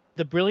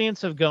 The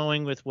brilliance of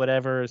going with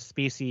whatever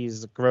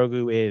species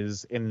Grogu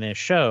is in this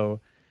show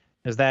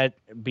is that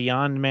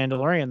beyond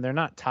Mandalorian, they're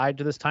not tied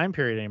to this time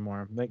period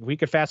anymore. Like, we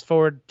could fast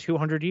forward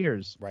 200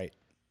 years. Right.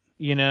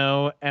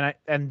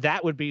 And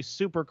that would be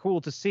super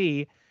cool to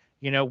see,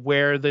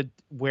 where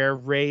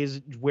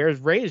Rey's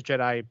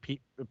Jedi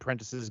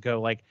apprentices go.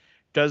 Like,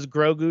 does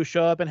Grogu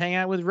show up and hang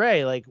out with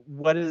Rey? Like,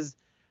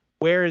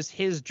 where is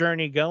his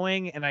journey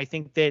going? And I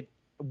think that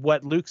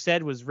what Luke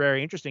said was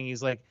very interesting.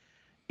 He's like,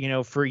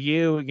 for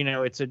you,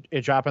 it's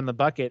a drop in the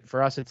bucket.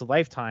 For us, it's a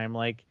lifetime.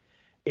 Like,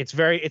 it's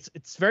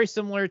very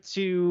similar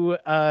to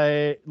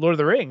Lord of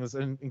the Rings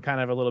in kind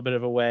of a little bit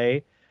of a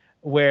way,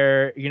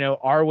 where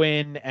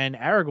Arwen and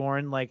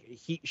Aragorn, like,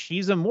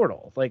 she's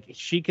immortal. Like,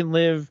 she can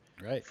live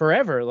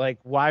forever. Like,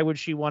 why would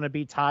she want to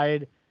be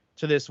tied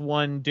to this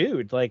one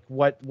dude? Like,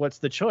 what's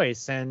the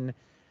choice? And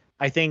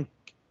I think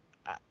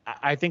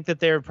that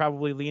they're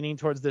probably leaning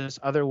towards this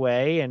other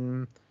way,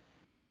 and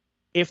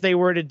if they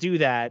were to do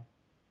that,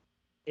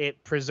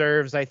 it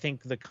preserves, I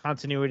think, the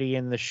continuity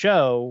in the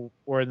show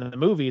or in the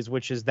movies,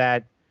 which is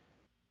that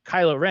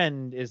Kylo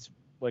Ren is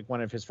like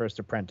one of his first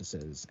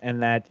apprentices,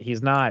 and that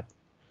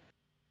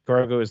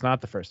Grogu is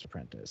not the first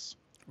apprentice.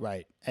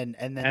 Right. And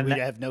then we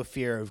have no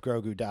fear of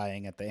Grogu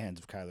dying at the hands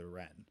of Kylo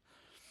Ren.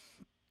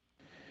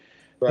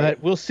 Right.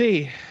 But we'll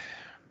see.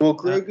 Will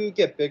Grogu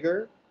get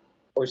bigger,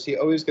 or is he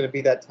always going to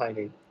be that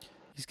tiny?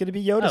 He's going to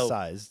be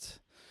Yoda-sized.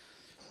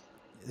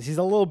 He's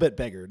a little bit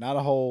bigger, not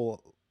a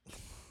whole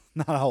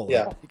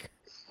lot bigger.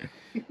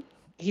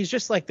 He's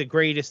just like the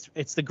greatest.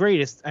 It's the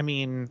greatest. I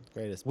mean,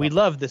 we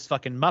love this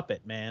fucking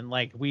Muppet, man.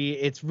 Like,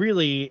 it's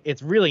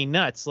really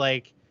nuts.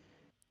 Like,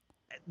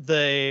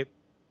 I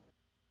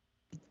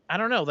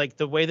don't know, like,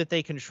 the way that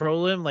they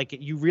control him, like,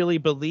 you really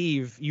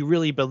believe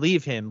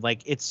him.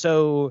 Like, it's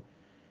so,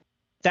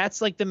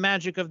 that's like the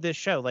magic of this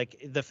show.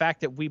 Like, the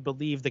fact that we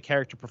believe the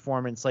character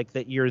performance, like,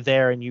 that you're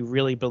there and you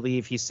really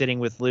believe he's sitting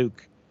with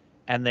Luke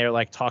and they're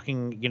like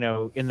talking,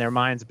 in their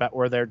minds about,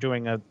 or they're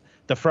doing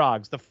the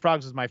frogs. The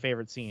frogs is my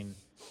favorite scene.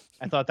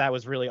 I thought that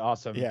was really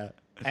awesome. Yeah.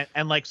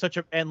 And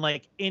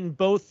like in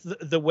both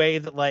the way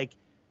that, like,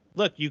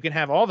 look, you can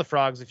have all the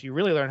frogs if you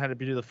really learn how to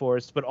do the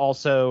Force, but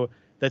also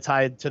the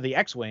tied to the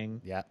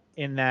X-Wing. Yeah.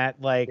 In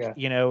that, like,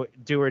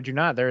 do or do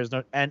not. There is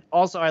no, and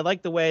also I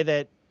like the way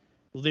that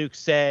Luke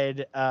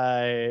said,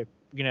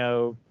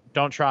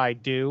 don't try,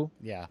 do.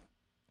 Yeah.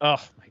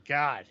 Oh my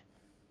God.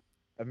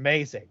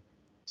 Amazing.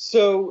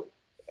 So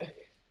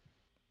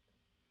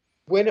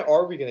when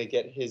are we going to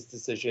get his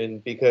decision?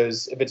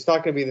 Because if it's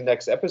not going to be the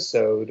next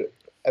episode,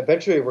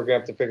 eventually we're going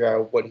to have to figure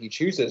out what he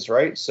chooses,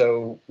 right?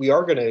 So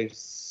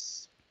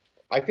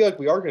I feel like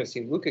we are going to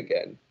see Luke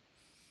again.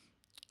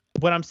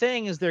 What I'm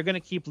saying is they're going to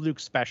keep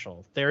Luke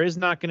special. There is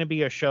not going to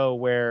be a show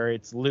where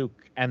it's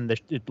Luke and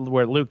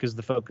where Luke is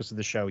the focus of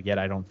the show yet,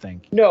 I don't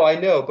think. No, I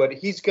know, but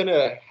he's going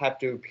to have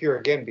to appear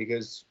again,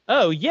 because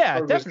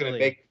definitely going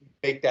to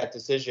make that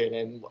decision,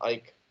 and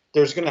like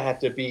there's going to have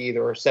to be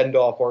either a send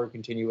off or a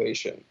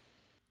continuation.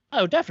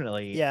 Oh,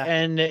 definitely. Yeah.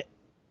 And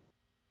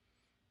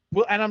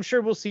I'm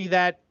sure we'll see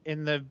that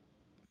in the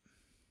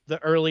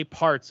early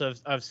parts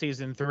of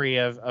season 3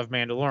 of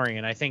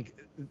Mandalorian. I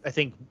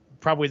think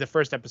probably the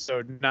first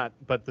episode,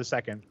 but the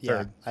second,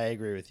 third. I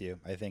agree with you.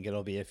 I think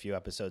it'll be a few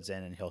episodes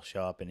in, and he'll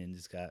show up, and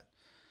he's got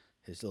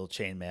his little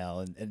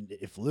chainmail, and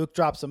if Luke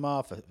drops him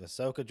off, if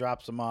Ahsoka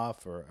drops him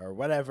off, or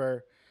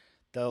whatever,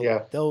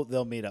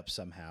 they'll meet up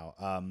somehow.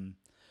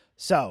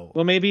 So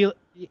well, maybe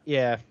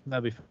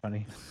that'd be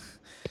funny.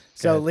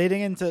 So leading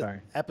into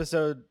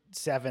episode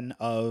 7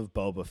 of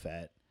Boba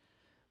Fett,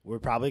 we're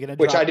probably gonna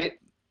which I didn't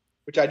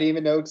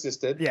even know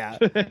existed. Yeah,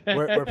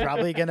 we're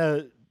probably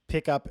gonna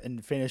pick up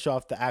and finish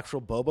off the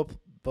actual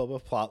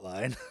Boba plot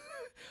line.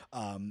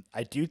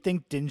 I do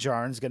think Din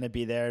Djarin's gonna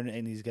be there,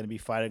 and he's gonna be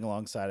fighting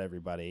alongside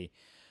everybody.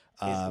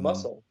 He's the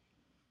muscle.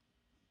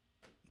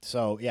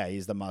 So yeah,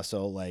 he's the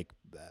muscle.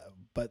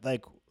 But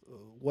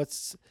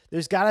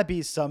there's gotta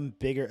be some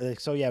bigger.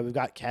 So yeah, we've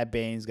got Cad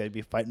Bane's gonna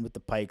be fighting with the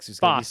Pikes. There's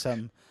gonna be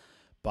some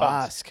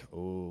Bossk.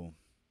 Ooh,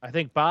 I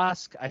think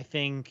Bossk. I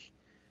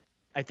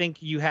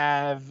think you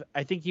have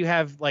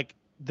like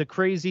the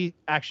crazy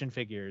action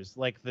figures,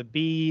 like the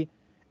B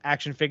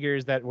action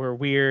figures that were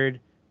weird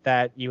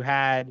that you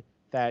had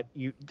that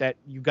you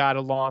got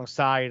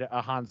alongside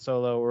a Han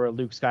Solo or a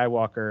Luke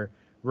Skywalker.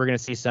 We're gonna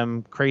see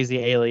some crazy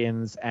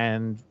aliens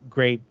and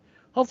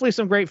hopefully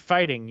some great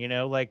fighting.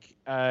 Even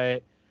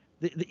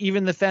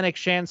the Fennec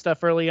Shan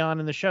stuff early on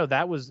in the show,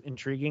 that was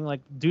intriguing.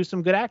 Like, do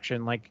some good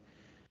action. Like,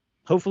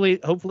 hopefully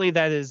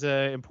that is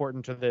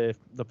important to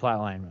the plot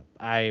line.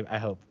 I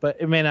hope, but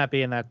it may not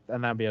be, and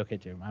that'd be okay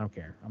too. I don't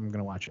care. I'm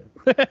gonna watch it.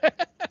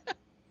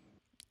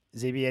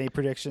 ZB, any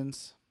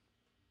predictions?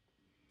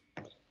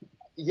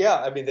 Yeah,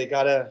 I mean they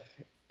gotta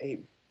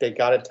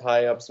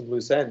tie up some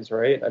loose ends,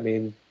 right? I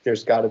mean,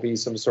 there's got to be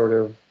some sort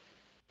of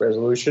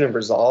resolution and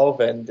resolve,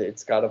 and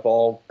it's got to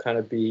all kind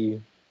of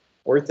be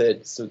worth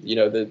it. So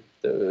the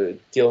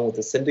dealing with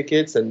the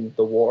syndicates and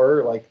the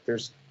war, like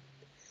there's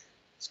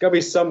got to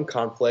be some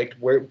conflict.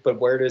 But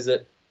where does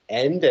it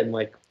end? And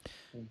like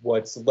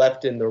what's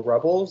left in the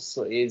rebels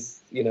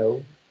is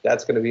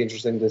that's going to be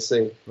interesting to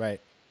see. Right.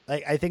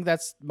 Like I think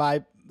that's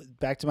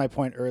back to my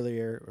point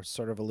earlier, or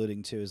sort of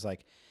alluding to, is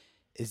like,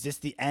 is this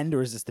the end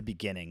or is this the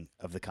beginning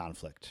of the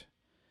conflict?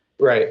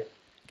 Right.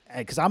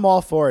 Because I'm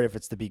all for it if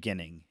it's the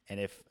beginning, and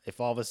if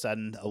all of a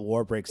sudden a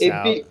war breaks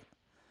out.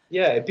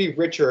 It'd be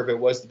richer if it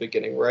was the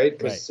beginning, right?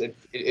 Because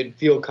it'd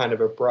feel kind of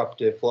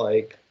abrupt if,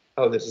 like,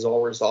 oh, this is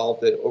all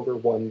resolved over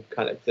one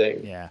kind of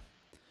thing. Yeah.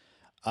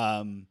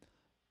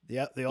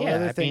 The only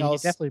other thing I'll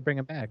definitely bring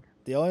it back.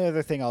 The only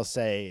other thing I'll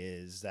say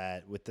is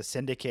that with the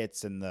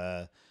syndicates and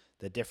the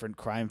different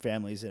crime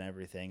families and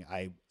everything,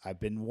 I've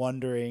been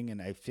wondering,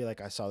 and I feel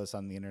like I saw this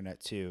on the internet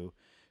too.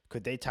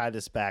 Could they tie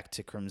this back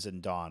to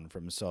Crimson Dawn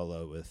from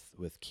Solo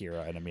with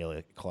Kira and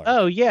Emilia Clarke?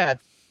 Oh yeah.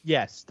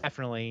 Yes,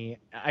 definitely.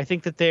 I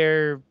think that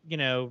they're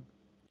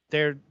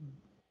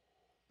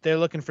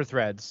looking for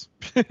threads.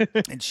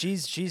 And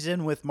she's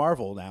in with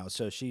Marvel now,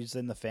 so she's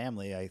in the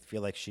family. I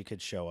feel like she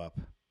could show up.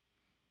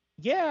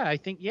 Yeah, I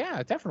think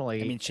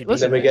definitely. I mean,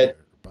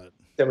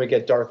 then we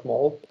get Darth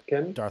Maul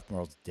again. Darth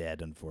Maul's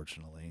dead,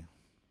 unfortunately.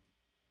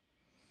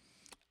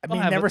 I mean,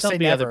 never say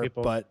never,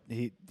 but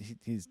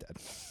he's dead.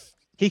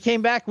 He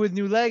came back with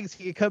new legs.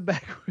 He could come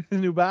back with a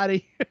new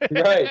body.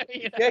 Right.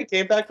 Yeah, he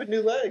came back with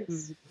new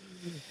legs.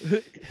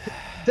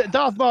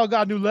 Darth Maul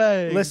got new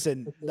legs.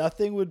 Listen,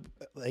 nothing would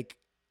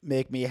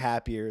make me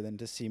happier than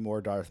to see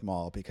more Darth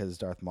Maul, because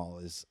Darth Maul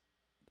is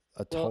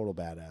a total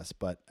badass.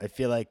 But I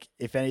feel like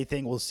if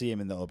anything, we'll see him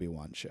in the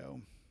Obi-Wan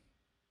show.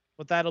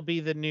 Well, that'll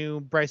be the new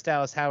Bryce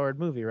Dallas Howard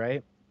movie,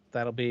 right?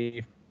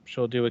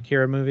 She'll do a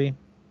Kira movie.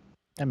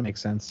 That makes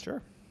sense.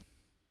 Sure.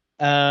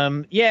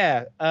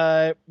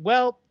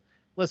 Well,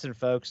 listen,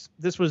 folks,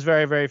 this was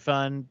very, very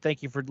fun.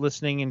 Thank you for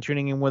listening and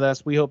tuning in with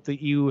us. We hope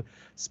that you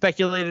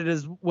speculated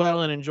as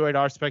well and enjoyed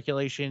our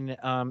speculation.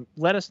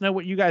 Let us know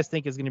what you guys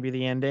think is going to be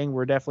the ending.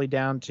 We're definitely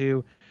down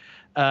to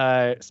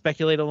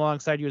speculate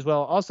alongside you as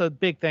well. Also,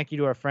 big thank you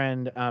to our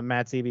friend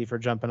Matt Zeeby for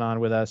jumping on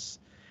with us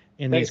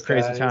in these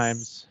crazy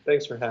times.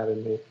 Thanks for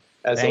having me.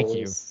 Thank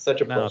you.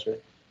 Such a pleasure.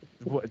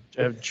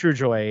 True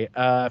joy.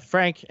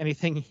 Frank,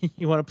 anything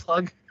you want to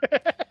plug?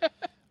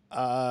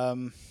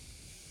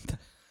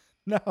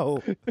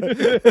 No.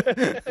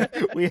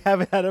 We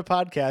haven't had a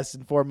podcast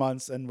in 4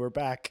 months, and we're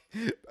back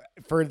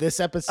for this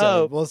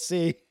episode. We'll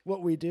see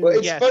what we do.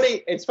 Well,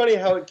 it's funny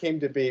how it came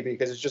to be,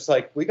 because it's just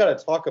like, we got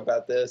to talk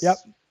about this. Yep.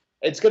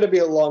 It's going to be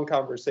a long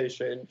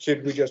conversation.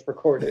 Should we just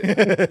record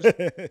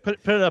it? put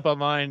it up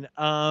online.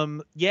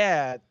 So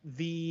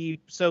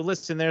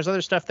listen, there's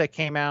other stuff that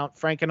came out.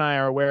 Frank and I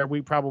are aware.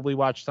 We probably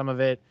watched some of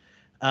it.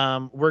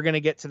 We're going to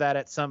get to that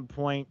at some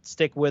point.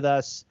 Stick with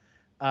us.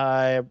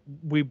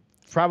 We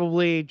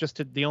probably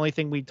the only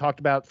thing we talked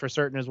about for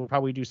certain is we'll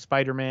probably do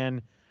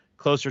Spider-Man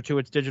closer to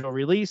its digital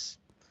release.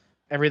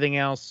 Everything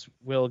else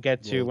we'll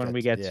get to when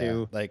we get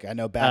to. Like, I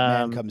know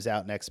Batman comes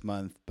out next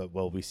month, but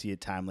will we see it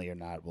timely or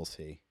not? We'll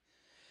see.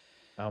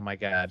 Oh my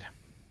God.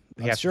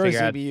 I'm sure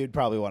ZB you'd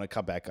probably want to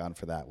come back on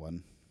for that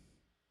one.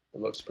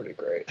 It looks pretty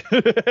great.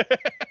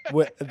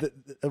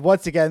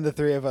 Once again, the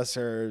three of us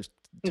are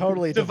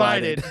totally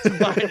divided.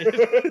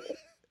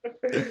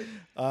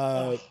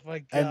 Oh my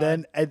God. And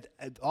then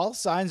all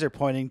signs are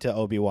pointing to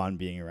Obi-Wan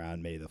being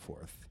around May the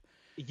 4th.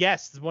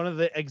 Yes, one of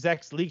the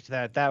execs leaked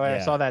that.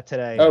 I saw that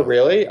today. Oh,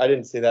 really? I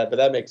didn't see that, but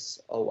that makes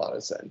a lot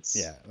of sense.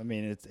 Yeah, I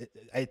mean,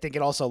 I think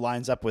it also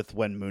lines up with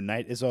when Moon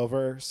Knight is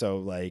over. So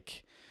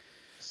like,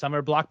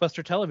 summer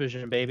blockbuster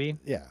television, baby.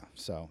 Yeah.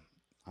 So,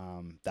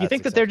 you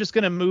think that they're just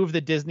going to move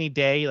the Disney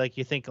day? Like,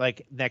 you think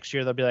like next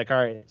year they'll be like, all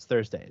right, it's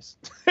Thursdays.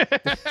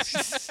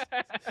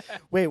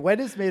 Wait, when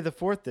is May the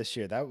 4th this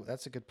year?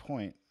 That's a good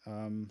point.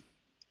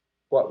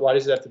 Why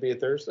does it have to be a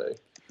Thursday?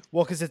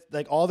 Well, because it's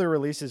like all the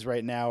releases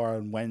right now are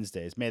on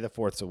Wednesdays. May the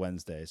 4th's a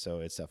Wednesday, so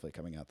it's definitely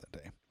coming out that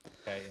day.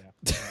 Okay, yeah.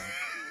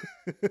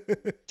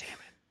 Damn it.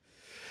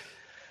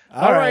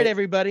 All right,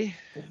 everybody.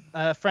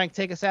 Frank,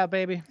 take us out,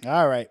 baby.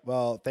 All right.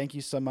 Well, thank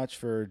you so much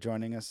for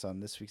joining us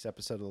on this week's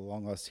episode of the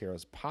Long Lost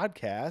Heroes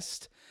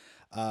podcast.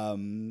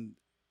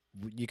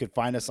 You can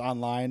find us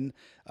online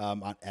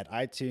at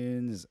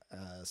iTunes,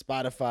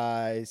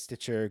 Spotify,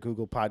 Stitcher,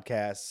 Google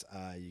Podcasts.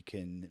 You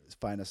can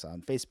find us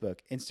on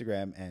Facebook,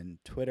 Instagram, and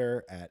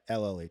Twitter at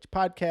LLH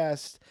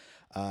Podcast.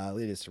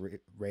 Leave us a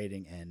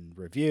rating and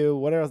review.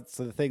 What else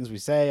are the things we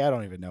say? I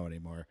don't even know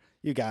anymore.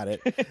 You got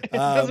it. It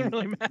doesn't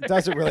really matter.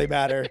 Doesn't really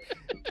matter.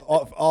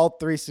 All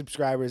 3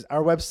 subscribers.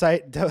 Our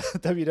website,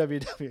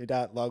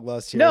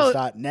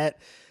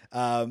 www.longlostheroes.net.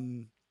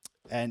 And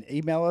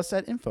email us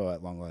at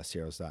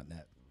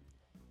info@longlostheroes.net.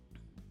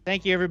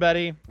 Thank you,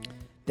 everybody.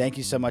 Thank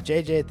you so much,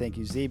 AJ. Thank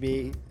you,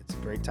 ZB. It's a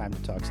great time to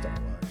talk Star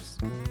Wars.